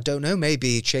 or I don't know,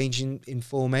 maybe a change in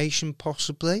formation,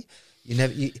 possibly.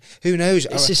 Who knows?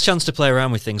 It's his chance to play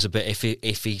around with things a bit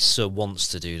if he so wants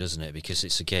to do, doesn't it? Because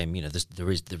it's a game. You know, there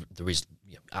is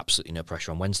absolutely no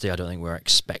pressure on Wednesday. I don't think we're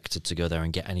expected to go there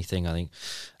and get anything. I think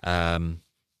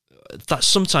that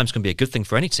sometimes can be a good thing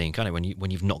for any team, can't it?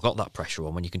 When you've not got that pressure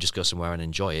on, when you can just go somewhere and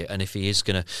enjoy it. And if he is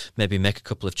going to maybe make a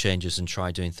couple of changes and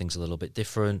try doing things a little bit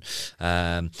different,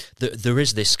 there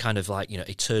is this kind of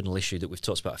eternal issue that we've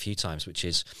talked about a few times, which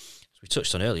is, we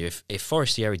touched on earlier, if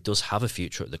Forestieri does have a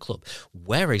future at the club,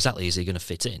 where exactly is he going to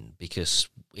fit in? Because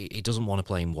he doesn't want to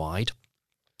play him wide.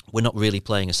 We're not really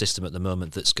playing a system at the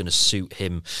moment that's going to suit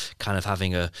him kind of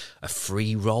having a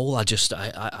free role. I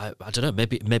don't know,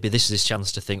 maybe this is his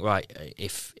chance to think, right,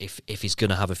 if he's going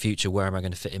to have a future, where am I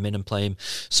going to fit him in and play him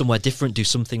somewhere different, do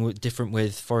something different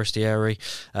with Forestieri?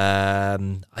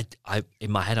 In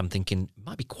my head, I'm thinking it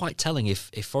might be quite telling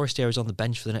if Forestieri is on the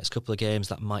bench for the next couple of games.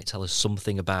 That might tell us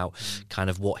something about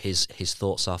kind of what his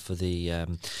thoughts are for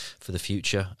the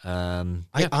future.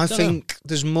 I think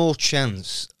there's more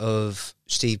chance of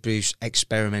Steve Bruce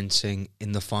experimenting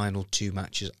in the final 2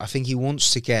 matches. I think he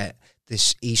wants to get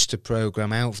this Easter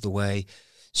programme out of the way,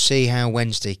 see how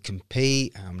Wednesday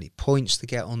compete, how many points they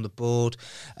get on the board,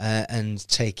 and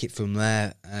take it from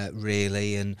there,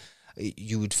 really. And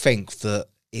you would think that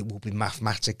it will be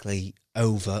mathematically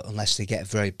over unless they get a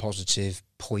very positive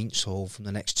points haul from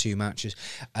the next 2 matches,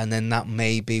 and then that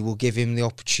maybe will give him the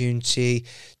opportunity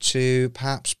to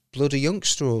perhaps blood a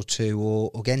youngster or two,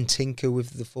 or again tinker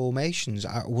with the formations.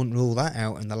 I wouldn't rule that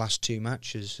out in the last 2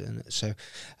 matches, and so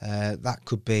that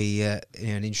could be an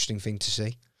interesting thing to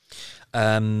see.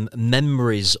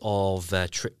 Memories of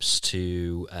trips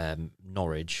to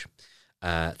Norwich.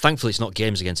 Thankfully, it's not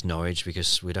games against Norwich,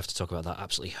 because we'd have to talk about that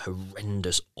absolutely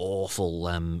horrendous, awful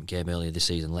game earlier this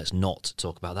season. Let's not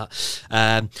talk about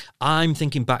that. I'm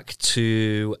thinking back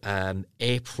to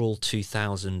April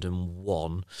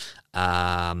 2001,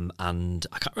 and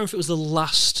I can't remember if it was the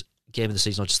last game of the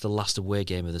season or just the last away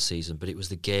game of the season, but it was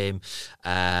the game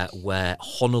where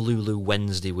Honolulu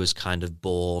Wednesday was kind of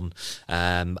born,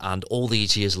 and all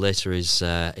these years later is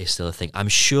still a thing. I'm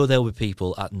sure there were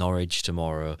people at Norwich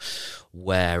tomorrow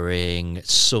wearing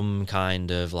some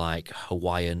kind of like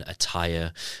Hawaiian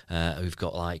attire, who've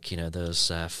got like, you know, those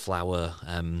flower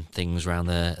things around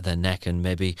their neck, and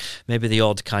maybe the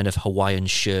odd kind of Hawaiian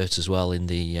shirt as well in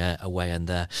the away end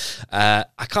there. I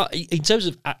can't, in terms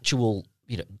of actual,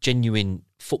 you know, genuine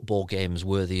football games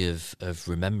worthy of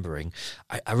remembering.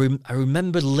 I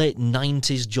remember late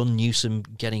 90s John Newsom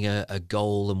getting a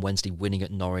goal and Wednesday winning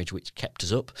at Norwich, which kept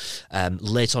us up.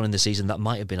 Late on in the season, that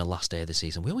might have been a last day of the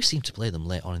season. We always seem to play them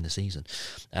late on in the season.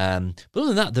 But other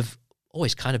than that, they've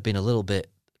always kind of been a little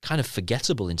bit kind of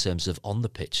forgettable in terms of on the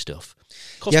pitch stuff.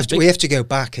 We have to go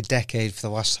back a decade for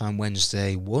the last time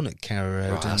Wednesday won at Carrow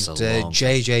Road, and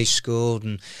JJ scored,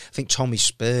 and I think Tommy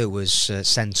Spur was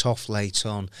sent off late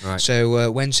on. Right.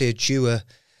 So Wednesday are due a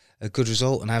good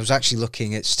result, and I was actually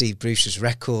looking at Steve Bruce's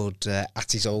record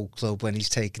at his old club when he's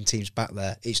taken teams back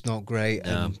there. It's not great,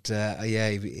 and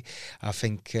I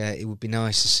think it would be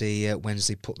nice to see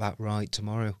Wednesday put that right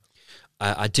tomorrow.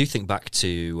 I do think back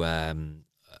to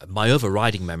my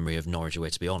overriding memory of Norwich away,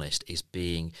 to be honest, is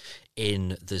being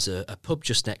in. There's a pub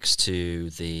just next to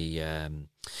the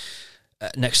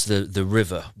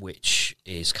river, which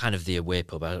is kind of the away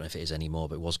pub. I don't know if it is anymore,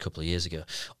 but it was a couple of years ago.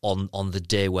 On the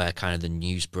day where kind of the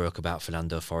news broke about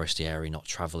Fernando Forestieri not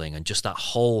travelling, and just that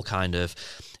whole kind of,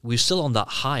 we were still on that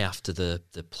high after the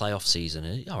playoff season.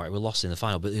 And, all right, we lost in the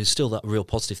final, but it was still that real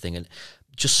positive thing. And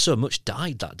just so much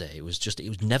died that day. It was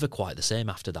never quite the same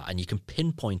after that. And you can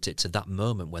pinpoint it to that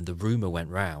moment when the rumour went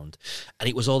round, and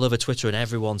it was all over Twitter, and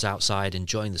everyone's outside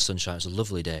enjoying the sunshine. It was a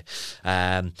lovely day.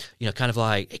 You know, kind of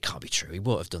like, it can't be true. He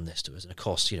won't have done this to us. And of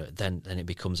course, you know, then it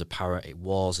becomes apparent it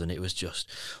was, and it was just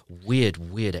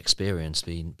weird experience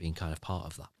being kind of part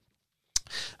of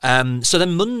that. So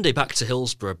then Monday back to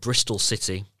Hillsborough, Bristol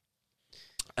City.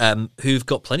 Who've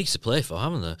got plenty to play for,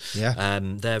 haven't they? Yeah.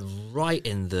 They're right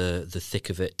in the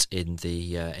thick of it in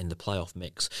the playoff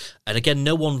mix, and again,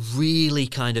 no one really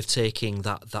kind of taking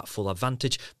that full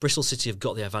advantage. Bristol City have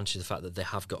got the advantage of the fact that they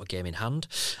have got a game in hand,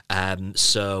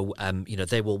 so you know,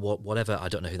 they will, whatever. I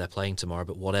don't know who they're playing tomorrow,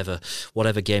 but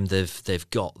whatever game they've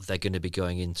got, they're going to be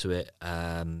going into it,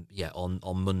 on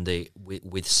Monday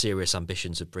with serious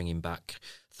ambitions of bringing back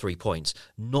 3 points.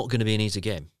 Not going to be an easy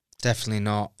game. Definitely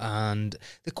not, and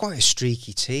they're quite a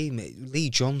streaky team.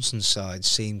 Lee Johnson's side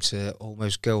seem to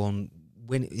almost go on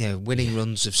winning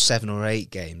runs of 7 or 8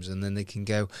 games, and then they can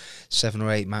go 7 or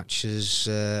 8 matches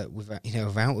without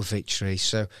a victory.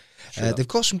 So they've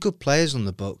got some good players on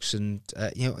the books, and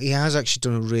he has actually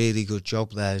done a really good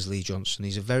job there as Lee Johnson.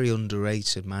 He's a very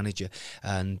underrated manager,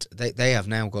 and they have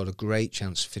now got a great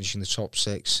chance of finishing the top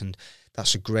 6, and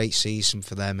that's a great season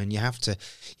for them. And you have to,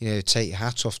 take your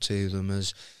hat off to them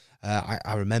as.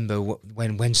 I remember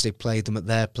when Wednesday played them at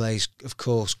their place, of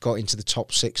course, got into the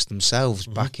top 6 themselves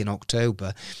back in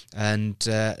October, and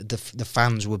the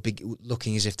fans were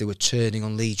looking as if they were turning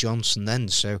on Lee Johnson then.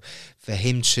 So for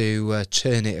him to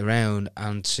turn it around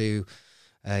and to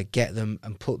get them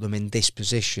and put them in this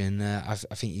position, I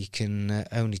think you can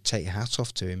only take your hat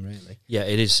off to him, really. Yeah,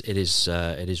 it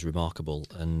is remarkable,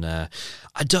 and I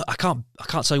can't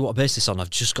tell you what I base this on. I've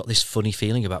just got this funny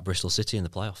feeling about Bristol City in the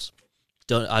playoffs.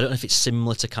 I don't know if it's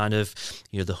similar to kind of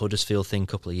the Huddersfield thing a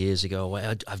couple of years ago. Where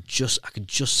I could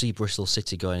just see Bristol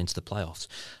City going into the playoffs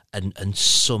and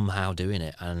somehow doing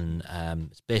it, and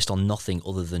it's based on nothing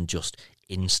other than just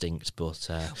instinct. But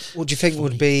what do you think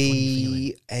would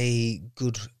be a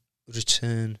good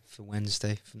return for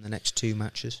Wednesday from the next 2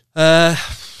 matches? It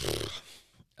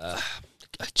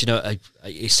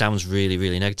sounds really,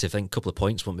 really negative. I think a couple of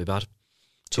points wouldn't be bad.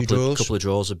 Couple of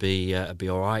draws would be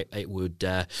all right. It would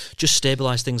just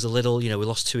stabilise things a little. We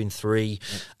lost 2 in 3.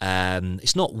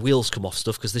 It's not wheels come off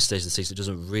stuff, because this stage of the season it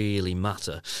doesn't really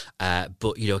matter.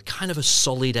 But kind of a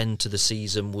solid end to the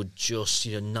season would just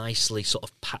nicely sort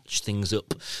of patch things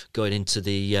up going into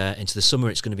the summer.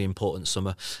 It's going to be an important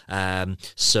summer.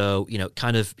 So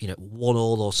kind of 1-1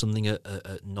 or something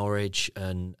at Norwich,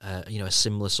 and a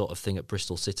similar sort of thing at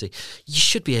Bristol City. You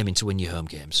should be aiming to win your home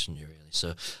games, shouldn't you? Really.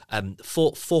 So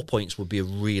 4 points would be a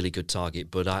really good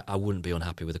target, but I wouldn't be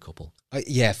unhappy with a couple.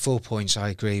 4 points, I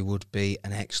agree, would be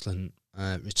an excellent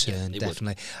return,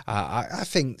 definitely. I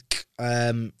think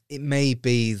it may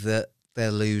be that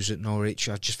they'll lose at Norwich.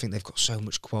 I just think they've got so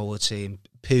much quality, and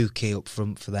Pukki up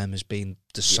front for them has been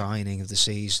the signing of the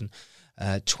season.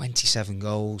 27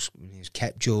 goals. He's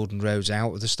kept Jordan Rhodes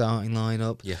out of the starting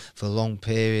lineup for long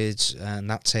periods, and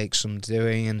that takes some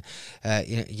doing. And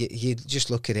you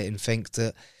just look at it and think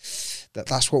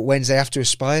that's what Wednesday have to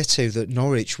aspire to. That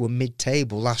Norwich were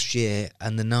mid-table last year,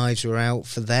 and the knives were out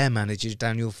for their manager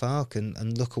Daniel Farke,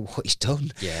 and look at what he's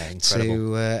done. Yeah,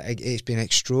 incredible. It's been an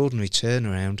extraordinary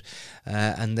turnaround,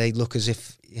 and they look as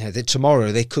if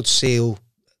tomorrow they could seal.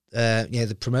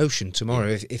 The promotion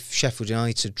tomorrow. If Sheffield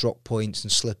United drop points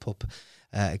and slip up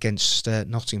against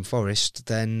Nottingham Forest,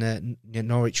 then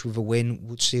Norwich with a win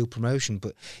would seal promotion.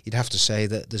 But you'd have to say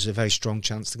that there's a very strong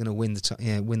chance they're going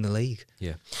to win the league.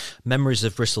 Yeah. Memories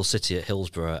of Bristol City at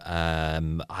Hillsborough.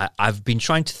 I've been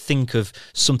trying to think of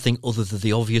something other than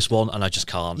the obvious one, and I just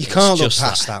can't. You can't look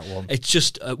past that one. It's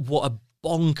just what a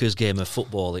bonkers game of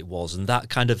football it was, and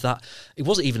it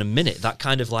wasn't even a minute, that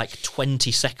kind of like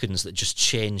 20 seconds that just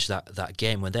changed that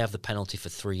game when they have the penalty for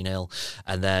 3-0,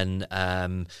 and then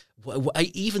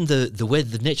even the way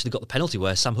the nature they got the penalty,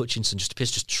 where Sam Hutchinson just appears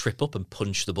to just trip up and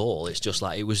punch the ball. It's just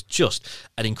like, it was just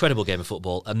an incredible game of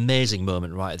football. Amazing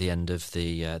moment right at the end of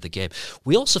the game.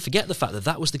 We also forget the fact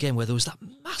that was the game where there was that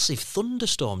massive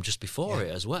thunderstorm just before it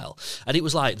as well, and it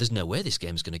was like, there's no way this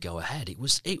game's going to go ahead.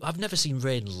 I've never seen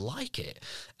rain like it.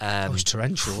 It was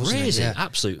torrential, crazy, wasn't it? Yeah.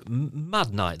 Absolute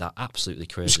mad night. That absolutely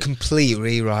crazy. It was a complete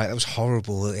rewrite. That was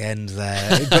horrible at the end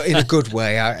there, but in a good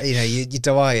way. You're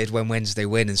delighted when Wednesday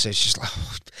win, and so it's just like,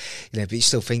 but you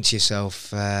still think to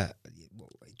yourself,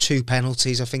 2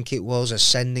 penalties, I think it was, a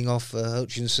sending off for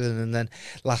Hutchinson, and then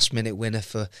last minute winner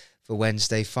for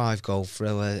Wednesday, 5-goal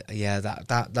thriller.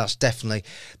 That's definitely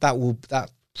that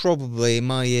probably in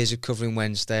my years of covering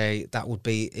Wednesday, that would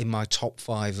be in my top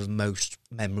 5 of most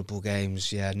memorable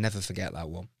games. Yeah, never forget that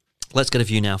one. Let's get a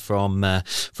view now from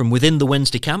within the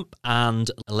Wednesday camp, and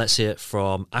let's hear it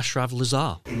from Ashraf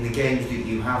Lazar. In the games that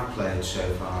you have played so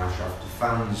far, Ashraf, the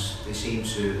fans, they seem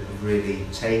to have really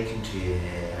taken to you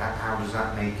here. How does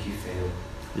that make you feel?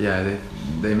 Yeah,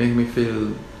 they make me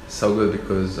feel so good,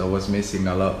 because I was missing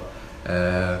a lot.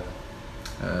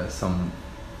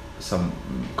 Some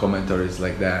commentaries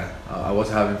like that. I was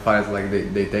having fans, like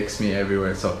they text me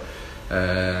everywhere. So.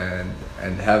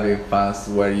 And having fans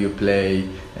where you play,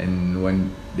 and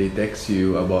when they text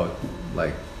you about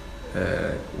like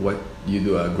what you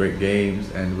do great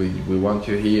games, and we want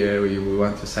you here, we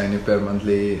want to sign you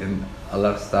permanently, and a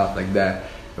lot of stuff like that.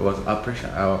 I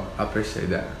appreciate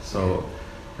that. So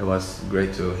it was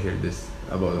great to hear this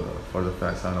for the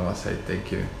fans, and I want to say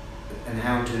thank you. And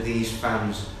how do these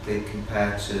fans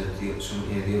compare to some of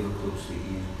the other clubs that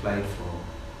you've played for?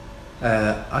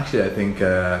 Actually, I think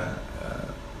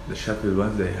the Sheffield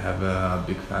Wednesday have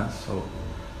big fans, so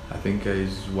I think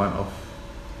it's one of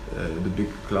the big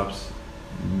clubs.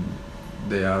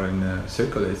 They are in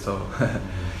Circle,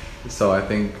 so I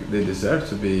think they deserve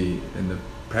to be in the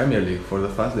Premier League for the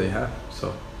fans they have.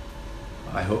 So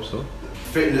I hope so.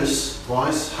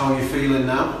 Fitness-wise, how are you feeling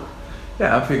now?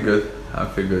 Yeah, I feel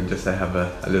good. Just I have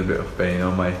a little bit of pain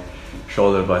on my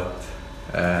shoulder, but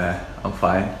I'm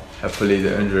fine. Hopefully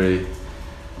the injury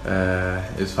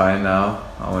is fine now.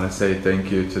 I want to say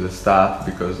thank you to the staff,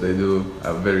 because they do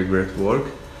a very great work.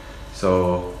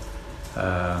 So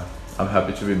I'm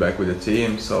happy to be back with the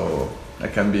team, so I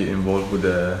can be involved with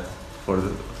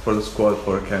for the squad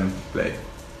for can play.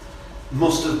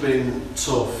 Must have been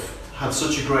tough. Had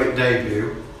such a great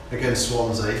debut against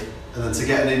Swansea, and then to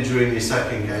get an injury in your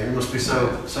second game, it must be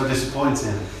so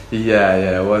disappointing.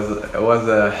 Yeah, it was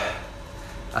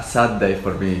a sad day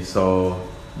for me. So.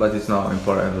 But it's not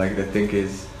important. Like, the thing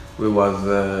is, we was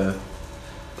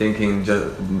thinking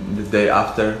just the day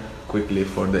after quickly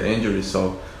for the injury,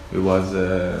 so we was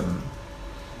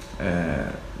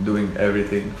doing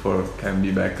everything for can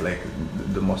be back like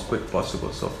the most quick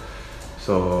possible.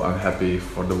 So I'm happy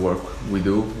for the work we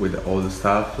do with all the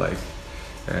staff, like,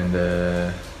 and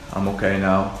I'm okay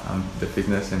now. I'm the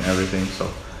fitness and everything, so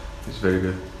it's very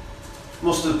good.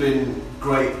 Must have been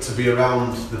great to be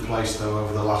around the place though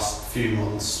over the last few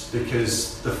months,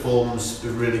 because the form's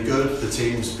been really good, the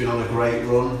team's been on a great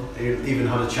run, even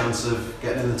had a chance of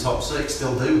getting in the top 6,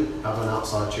 still do have an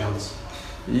outside chance.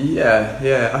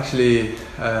 Yeah, actually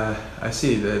I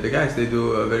see the guys, they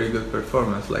do a very good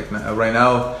performance. Like right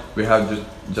now we have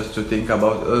just to think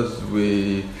about us,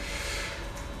 we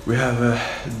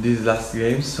have these last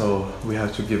games, so we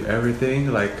have to give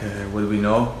everything, like what we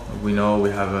know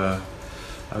we have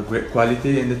a great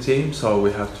quality in the team, so we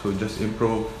have to just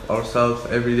improve ourselves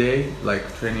every day, like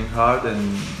training hard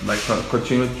and like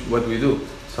continue what we do.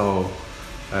 So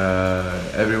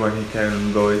everyone he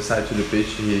can go inside to the pitch,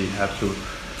 he have to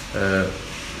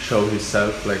show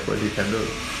himself like what he can do.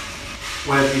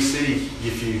 Where do you see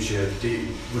your future?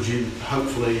 Would you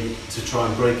hopefully to try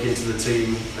and break into the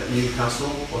team at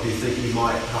Newcastle, or do you think you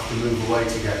might have to move away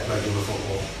to get regular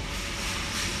football?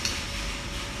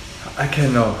 I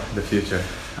can't know the future.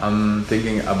 I'm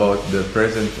thinking about the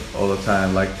present all the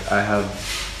time. Like I have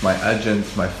my agent,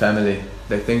 my family.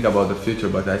 They think about the future,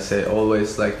 but I say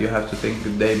always like you have to think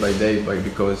day by day,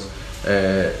 because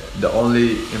the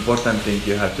only important thing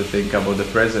you have to think about the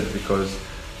present because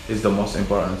it's the most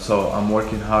important. So I'm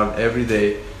working hard every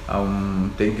day. I'm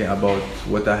thinking about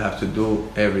what I have to do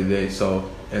every day. So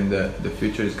and the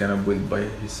future is gonna build by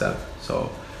itself. So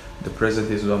the present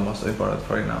is the most important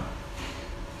for right now.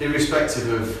 Irrespective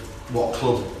of what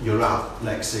club you're at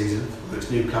next season, whether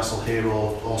it's Newcastle here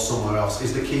or somewhere else,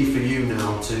 is the key for you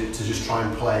now to just try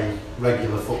and play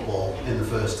regular football in the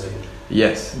first team?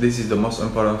 Yes, this is the most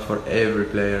important for every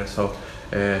player. So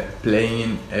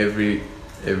playing every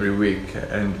week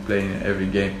and playing every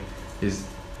game is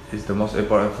the most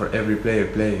important for every player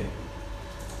playing.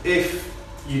 If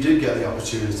you did get the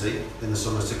opportunity in the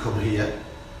summer to come here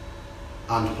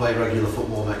and play regular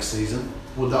football next season,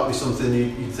 would that be something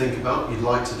you'd think about, you'd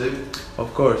like to do?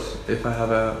 Of course, if I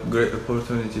have a great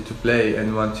opportunity to play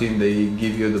and one team, they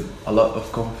give you a lot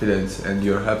of confidence and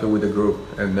you're happy with the group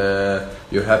and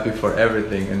you're happy for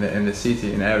everything and the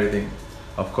city and everything,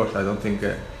 of course I don't think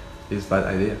it's a bad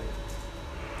idea.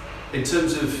 In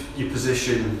terms of your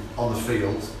position on the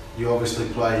field, you obviously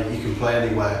you can play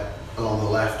anywhere along the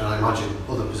left, and I imagine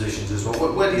other positions as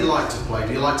well. Where do you like to play?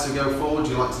 Do you like to go forward?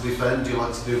 Do you like to defend? Do you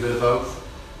like to do a bit of both?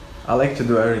 I like to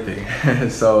do everything.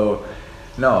 So,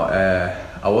 no,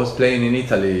 I was playing in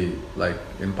Italy, like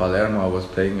in Palermo. I was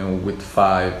playing with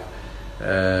five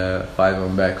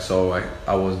on back. So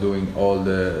I was doing all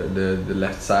the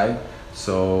left side.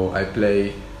 So I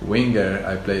play winger.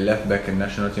 I play left back in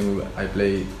national team. I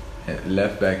play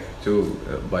left back too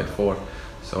by 4.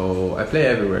 So I play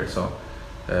everywhere. So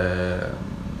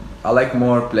I like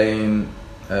more playing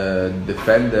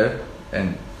defender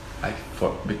and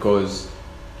because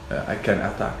I can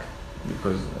attack,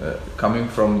 because coming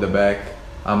from the back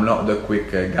I'm not the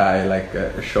quick guy like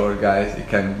short guys. He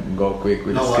can go quick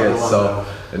with skills. So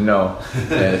no,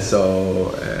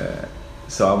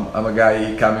 so I'm a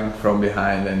guy coming from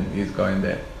behind and he's going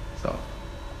there. So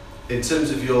in terms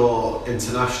of your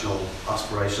international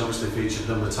aspiration, obviously featured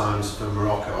a number of times for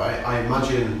Morocco. I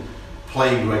imagine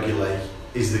playing regularly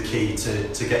is the key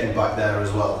to getting back there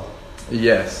as well.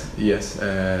 Yes. This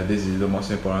is the most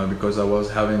important, because I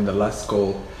was having the last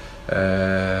call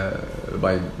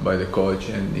by the coach,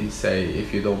 and he say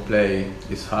if you don't play,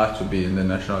 it's hard to be in the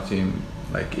national team.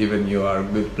 Like even you are a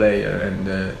good player,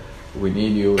 and we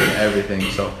need you and everything.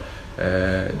 So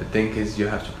the thing is, you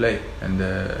have to play, and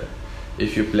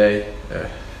if you play,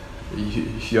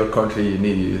 your country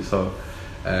need you. So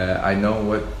I know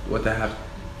what I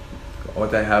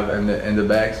have in the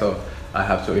bag. So I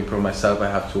have to improve myself. I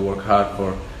have to work hard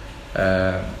for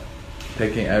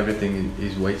taking everything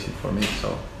is waiting for me.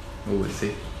 So we will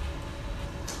see.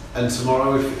 And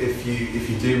tomorrow, if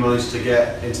you do manage to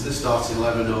get into the starting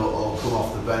 11 or come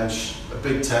off the bench, a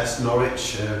big test.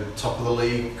 Norwich, top of the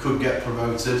league, could get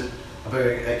promoted. I'm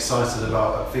very excited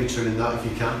about featuring in that if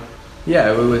you can.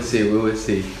 Yeah, we will see. We will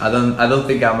see. I don't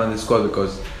think I'm on the squad,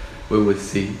 because we will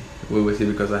see. We will see,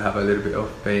 because I have a little bit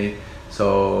of pain.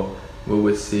 So we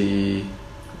will see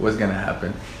what's gonna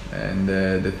happen. And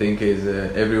the thing is,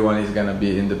 everyone is gonna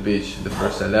be in the pitch, the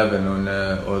first 11,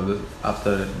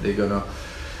 after they're gonna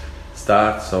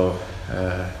start. So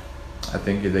I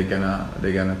think they're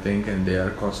gonna think, and they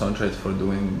are concentrated for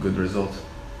doing good results.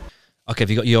 Okay, have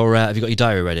you got your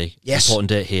diary ready? Yes. Important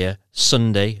date here: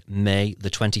 Sunday, May the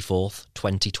 24th,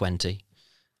 2020.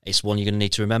 It's one you're going to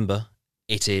need to remember.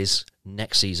 It is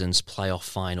next season's playoff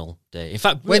final day. In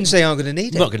fact, Wednesday aren't going to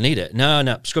need it. We're not going to need it.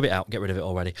 No, scrub it out. Get rid of it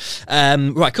already.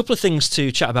 Right, a couple of things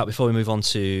to chat about before we move on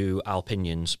to our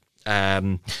opinions.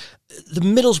 The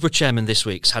Middlesbrough chairman this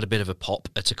week's had a bit of a pop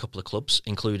at a couple of clubs,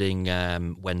 including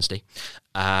Wednesday,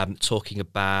 talking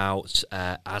about,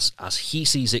 as he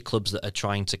sees it, clubs that are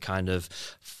trying to kind of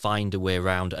find a way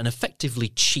around and effectively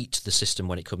cheat the system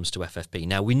when it comes to FFP.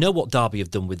 Now, we know what Derby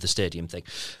have done with the stadium thing.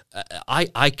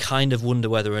 I kind of wonder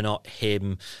whether or not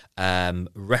him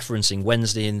referencing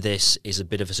Wednesday in this is a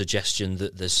bit of a suggestion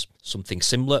that there's something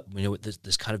similar. We know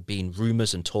there's kind of been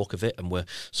rumours and talk of it, and we're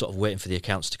sort of waiting for the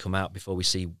accounts to come out before we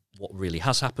see what really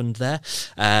has happened there.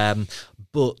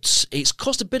 But it's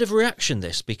caused a bit of a reaction,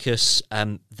 this, because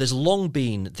there's long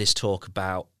been this talk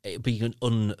about it being an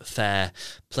unfair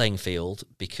playing field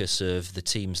because of the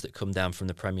teams that come down from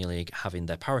the Premier League having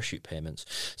their parachute payments.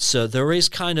 So there is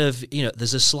kind of,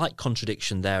 there's a slight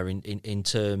contradiction there in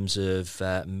terms of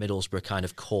Middlesbrough kind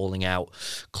of calling out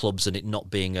clubs and it not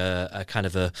being a kind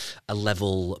of a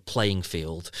level playing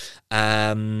field.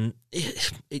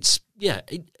 It's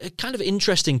kind of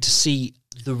interesting to see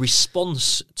the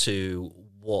response to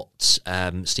what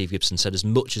Steve Gibson said as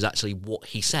much as actually what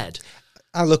he said.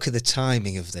 I look at the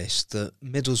timing of this, that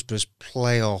Middlesbrough's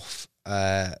playoff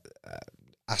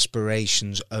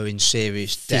aspirations are in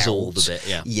serious doubt. Fizzled a bit,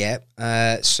 yeah.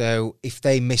 Yeah. So if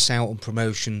they miss out on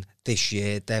promotion this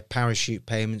year, their parachute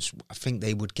payments, I think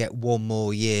they would get one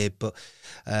more year. But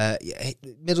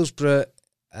Middlesbrough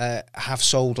have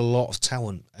sold a lot of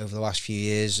talent over the last few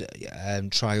years.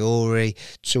 Traore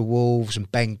to Wolves and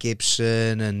Ben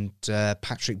Gibson and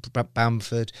Patrick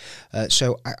Bamford.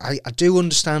 So I do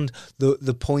understand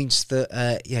the points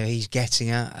that he's getting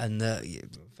at, and that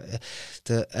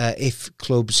if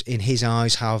clubs in his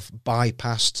eyes have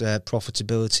bypassed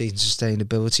profitability and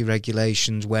sustainability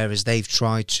regulations, whereas they've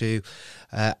tried to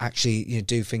actually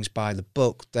do things by the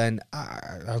book, then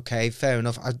okay, fair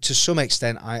enough. To some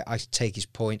extent I take his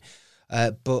point,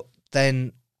 but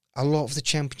then a lot of the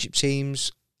Championship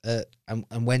teams,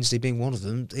 and Wednesday being one of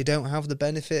them, they don't have the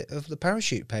benefit of the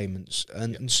parachute payments,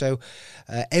 and so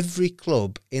every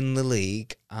club in the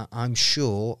league, I'm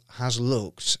sure, has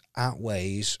looked at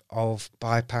ways of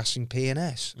bypassing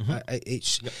P&S.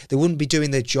 They wouldn't be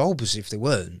doing their jobs if they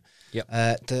weren't.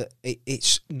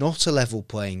 It's not a level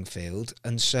playing field,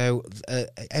 and so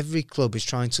every club is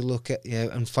trying to look at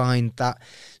and find that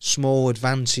small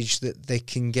advantage that they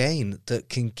can gain, that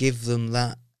can give them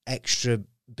that extra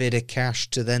bit of cash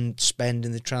to then spend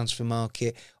in the transfer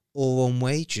market or on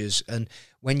wages. And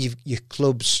when your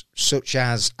clubs such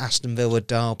as Aston Villa,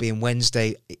 Derby and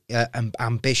Wednesday are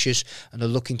ambitious and are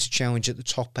looking to challenge at the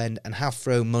top end and have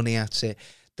thrown money at it,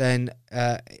 then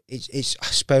it's I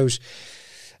suppose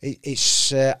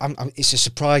it's a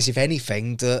surprise, if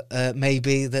anything, that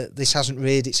maybe that this hasn't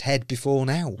reared its head before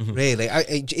now. Really,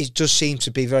 it does seem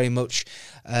to be very much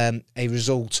a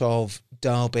result of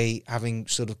Derby having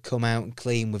sort of come out and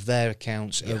clean with their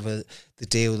accounts over the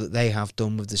deal that they have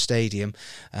done with the stadium.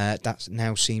 That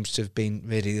now seems to have been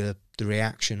really the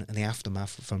reaction and the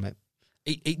aftermath from it.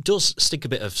 It does stick a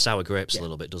bit of sour grapes a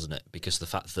little bit, doesn't it? Because the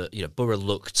fact that Borough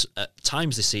looked at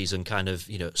times this season kind of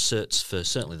searched for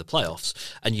certainly the playoffs,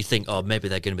 and you think, oh, maybe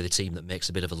they're going to be the team that makes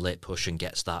a bit of a late push and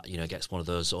gets that gets one of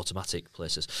those automatic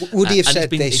places. Would he have said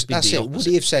this? That's it. Would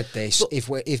he have said this if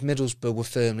Middlesbrough were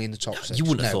firmly in the top six? You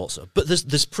wouldn't have thought so. But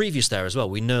there's previous there as well.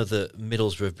 We know that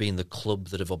Middlesbrough have been the club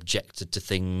that have objected to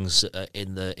things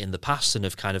in the past and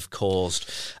have kind of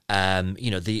caused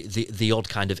the odd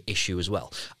kind of issue as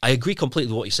well. I agree completely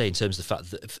with what you say in terms of the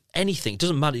fact that if anything, it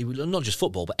doesn't matter, not just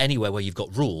football, but anywhere where you've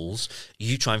got rules,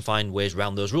 you try and find ways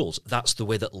around those rules. That's the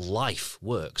way that life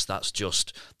works. That's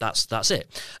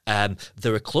it.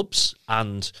 There are clubs,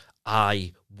 and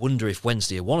I wonder if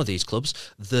Wednesday are one of these clubs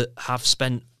that have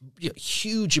spent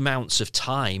huge amounts of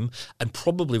time and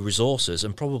probably resources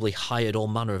and probably hired all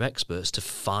manner of experts to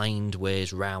find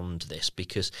ways around this,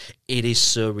 because it is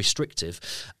so restrictive,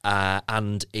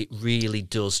 and it really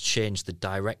does change the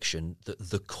direction,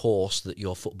 the course that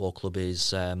your football club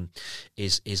is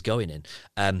going in.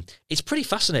 It's pretty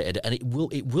fascinating, and it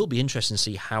will be interesting to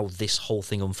see how this whole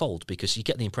thing unfolds, because you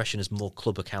get the impression as more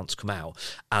club accounts come out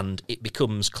and it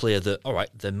becomes clear that, all right,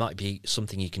 there might be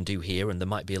something you can do here and there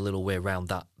might be a little way around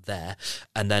that there,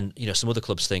 and then some other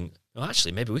clubs think, well,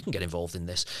 actually maybe we can get involved in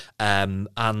this,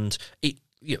 and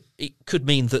it could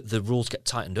mean that the rules get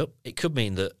tightened up. It could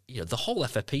mean that the whole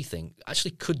FFP thing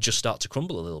actually could just start to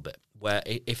crumble a little bit, where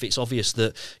if it's obvious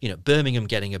that Birmingham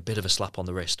getting a bit of a slap on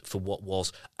the wrist for what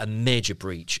was a major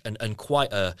breach and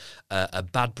quite a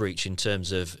bad breach in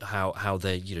terms of how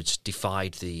they just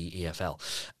defied the EFL.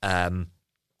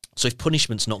 So if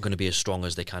punishment's not going to be as strong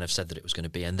as they kind of said that it was going to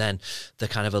be, and then they're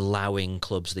kind of allowing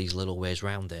clubs these little ways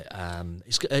around it,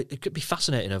 it could be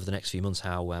fascinating over the next few months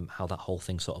how that whole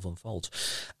thing sort of unfolds.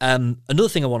 Another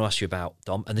thing I want to ask you about,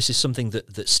 Dom, and this is something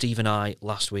that Steve and I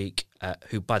last week,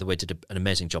 who, by the way, did an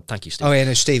amazing job. Thank you, Steve. Oh, yeah,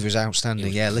 no, Steve was outstanding.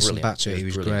 Listen brilliant. back to it. He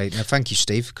was Brilliant. great. No, thank you,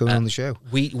 Steve, for coming on the show.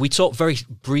 We talked very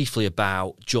briefly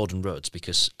about Jordan Rhodes,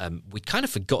 because we'd kind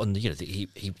of forgotten that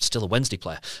he's still a Wednesday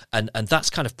player, and that's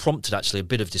kind of prompted actually a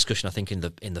bit of discussion, I think, in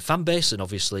the fan base, and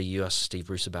obviously you asked Steve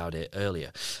Bruce about it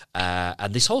earlier,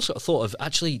 and this whole sort of thought of,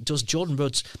 actually, does Jordan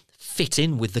Rhodes fit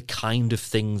in with the kind of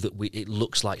thing that it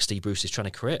looks like Steve Bruce is trying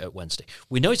to create at Wednesday.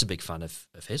 We know he's a big fan of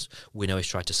his. We know he's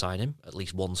tried to sign him at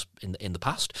least once in the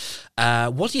past.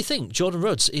 What do you think? Jordan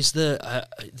Rhodes, is the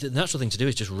natural thing to do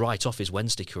is just write off his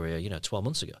Wednesday career, 12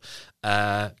 months ago.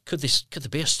 Could there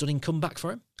be a stunning comeback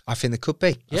for him? I think there could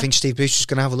be. Yeah. I think Steve Bruce is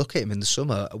going to have a look at him in the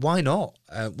summer. Why not?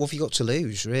 What have you got to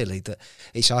lose, really? That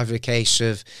it's either a case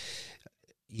of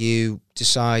you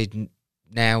decide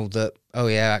now that, oh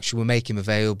yeah, actually we'll make him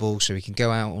available so he can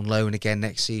go out on loan again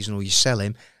next season, or you sell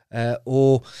him,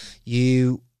 or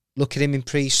you look at him in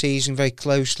pre-season very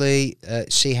closely,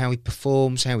 see how he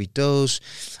performs, how he does,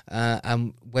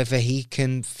 and whether he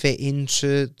can fit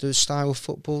into the style of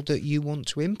football that you want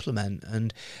to implement.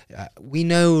 And we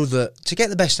know that to get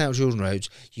the best out of Jordan Rhodes,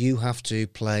 you have to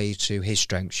play to his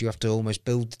strengths. You have to almost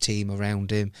build the team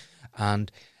around him.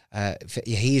 And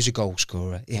he is a goal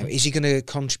scorer. Is he going to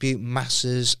contribute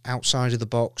masses outside of the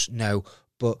box? No.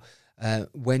 But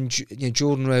when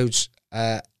Jordan Rhodes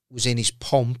was in his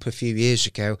pomp a few years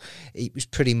ago, it was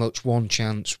pretty much one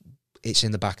chance, it's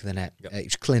in the back of the net. Yep. It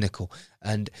was clinical.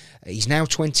 And he's now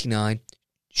 29,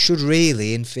 should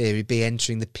really, in theory, be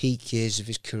entering the peak years of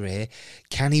his career.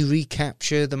 Can he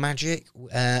recapture the magic?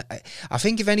 I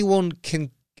think if anyone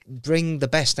can bring the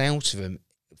best out of him,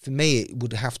 for me, it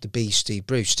would have to be Steve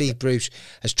Bruce. Steve Bruce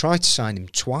has tried to sign him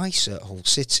twice at Hull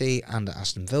City and at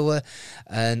Aston Villa,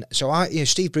 and so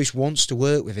Steve Bruce wants to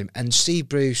work with him. And Steve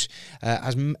Bruce,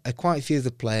 as quite a few of the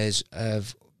players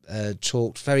have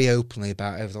talked very openly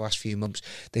about over the last few months,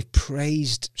 they've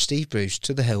praised Steve Bruce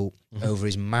to the hilt over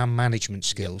his man management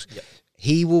skills. Yep.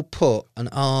 He will put an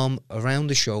arm around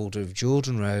the shoulder of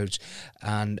Jordan Rhodes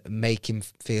and make him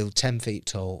feel 10 feet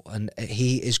tall. And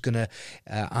he is going to,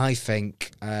 I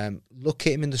think, look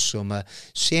at him in the summer,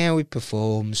 see how he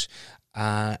performs,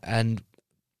 and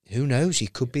who knows, he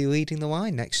could be leading the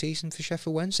line next season for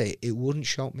Sheffield Wednesday. It wouldn't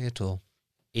shock me at all.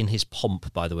 In his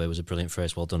pomp, by the way, was a brilliant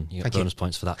phrase. Well done. You got bonus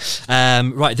points for that.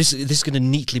 Right, this is going to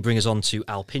neatly bring us on to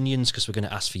Alpinions, because we're going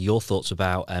to ask for your thoughts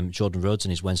about Jordan Rhodes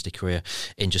and his Wednesday career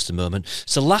in just a moment.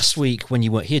 So last week, when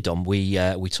you weren't here, Dom, we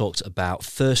talked about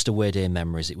first away day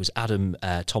memories. It was Adam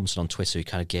Thompson on Twitter who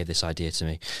kind of gave this idea to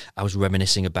me. I was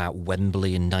reminiscing about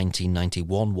Wembley in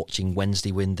 1991, watching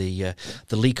Wednesday win the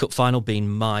League Cup final, being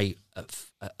my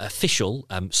official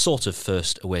sort of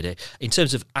first away day. In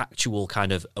terms of actual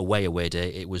kind of away day,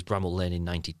 it was Bramall Lane in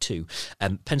 92.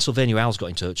 Pennsylvania Owls got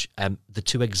in touch. The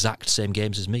two exact same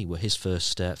games as me were his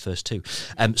first two.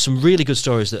 Some really good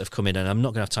stories that have come in, and I'm not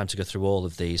going to have time to go through all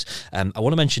of these. I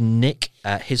want to mention Nick.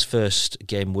 His first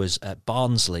game was at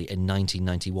Barnsley in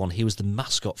 1991. He was the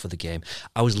mascot for the game.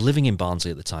 I was living in Barnsley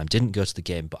at the time, didn't go to the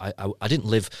game, but I didn't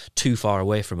live too far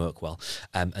away from Oakwell,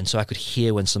 and so I could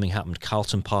hear when something happened.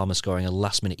 Carlton Palmer scoring a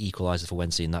last-minute equaliser for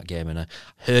Wednesday in that game, and I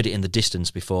heard it in the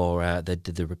distance before they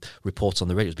did the reports on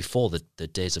the radio. It was before the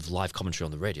days of live commentary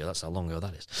on the radio. That's how long ago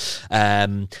that is.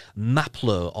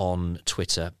 Maplo on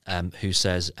Twitter, who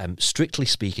says, strictly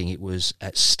speaking, it was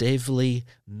at Staveley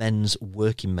Men's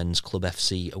Working Men's Club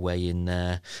FC away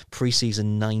in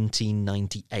pre-season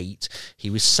 1998. He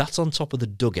was sat on top of the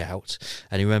dugout,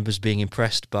 and he remembers being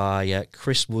impressed by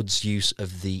Chris Wood's use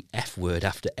of the F word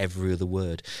after every other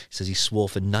word. He says he swore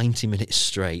for 90 minutes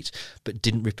straight, but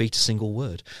didn't repeat a single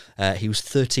word. He was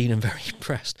 13 and very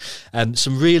impressed.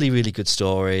 Some really, really good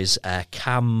stories.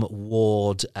 Cam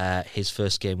Ward, his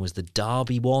first game was the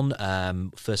Derby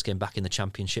one. First game back in the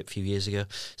Championship a few years ago.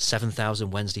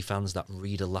 7,000 Wednesday fans, that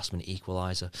Reader last-minute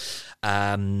equaliser.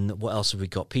 What else have we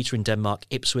got? Peter in Denmark,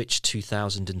 Ipswich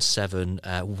 2007,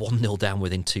 1-0 down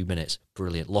within 2 minutes.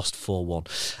 Brilliant. Lost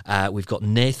 4-1. We've got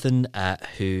Nathan,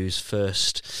 whose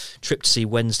first trip to see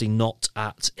Wednesday not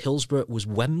at Hillsborough was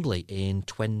Wembley in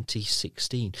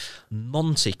 2016.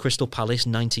 Monty, Crystal Palace,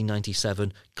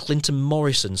 1997. Clinton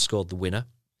Morrison scored the winner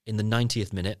in the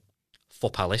 90th minute for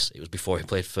Palace. It was before he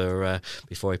played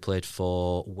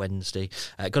for Wednesday.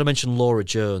 Got to mention Laura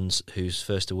Jones, whose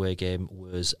first away game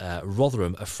was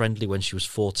Rotherham, a friendly when she was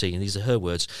 14. These are her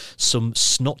words. Some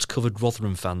snot-covered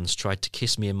Rotherham fans tried to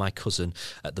kiss me and my cousin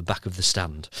at the back of the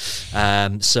stand.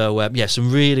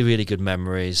 Some really, really good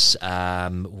memories.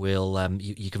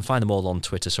 You can find them all on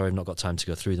Twitter. Sorry, I've not got time to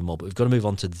go through them all, but we've got to move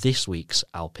on to this week's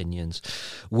Alpinions,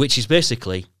 which is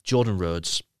basically Jordan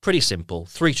Rhodes. Pretty simple.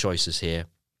 3 choices here.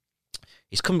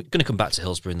 He's going to come back to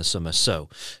Hillsborough in the summer. So,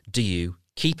 do you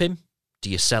keep him, do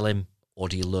you sell him, or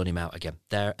do you loan him out again?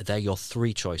 They're your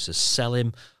 3 choices. Sell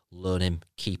him, loan him,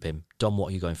 keep him. Dom, what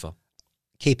are you going for?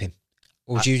 Keep him.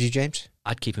 What would you do, James?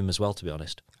 I'd keep him as well, to be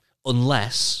honest.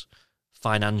 Unless,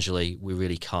 financially, we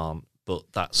really can't. But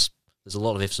that's There's a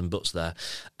lot of ifs and buts there.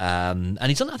 And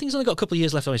I think he's only got a couple of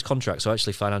years left on his contract, so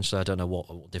actually financially I don't know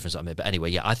what difference that made. But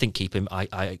anyway, yeah, I think keep him.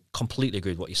 I completely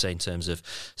agree with what you say in terms of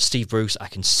Steve Bruce. I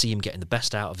can see him getting the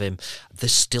best out of him.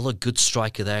 There's still a good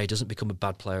striker there. He doesn't become a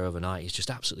bad player overnight. He's just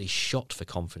absolutely shot for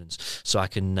confidence. So I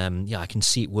can I can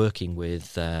see it working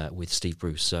with Steve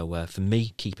Bruce. So for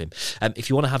me, keep him. If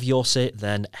you want to have your say,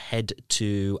 then head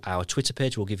to our Twitter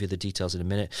page. We'll give you the details in a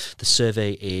minute. The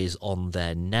survey is on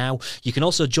there now. You can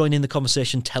also join in the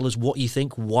conversation. Tell us what you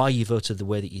think, why you voted the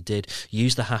way that you did.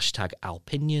 Use the hashtag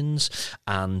Alpinions,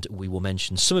 and we will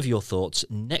mention some of your thoughts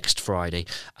next Friday,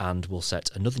 and we'll set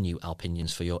another new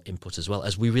Alpinions for your input as well,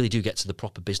 as we really do get to the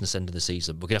proper business end of the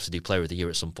season. We're going to have to do Player of the Year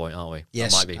at some point, aren't we?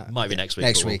 Yes. That might be next week.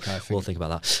 Next week, I think. We'll think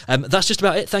about that. That's just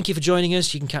about it. Thank you for joining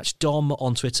us. You can catch Dom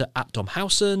on Twitter at Dom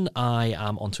Howson. I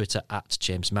am on Twitter at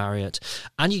James Marriott,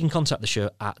 and you can contact the show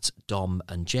at Dom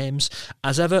and James.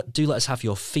 As ever, do let us have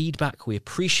your feedback. We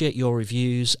appreciate your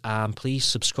reviews, and please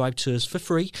subscribe to us for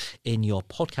free in your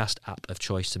podcast app of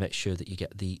choice to make sure that you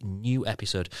get the new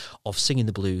episode of Singing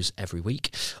the Blues every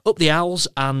week. Up the Owls,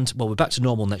 and well, we're back to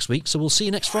normal next week, so we'll see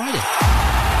you next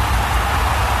Friday.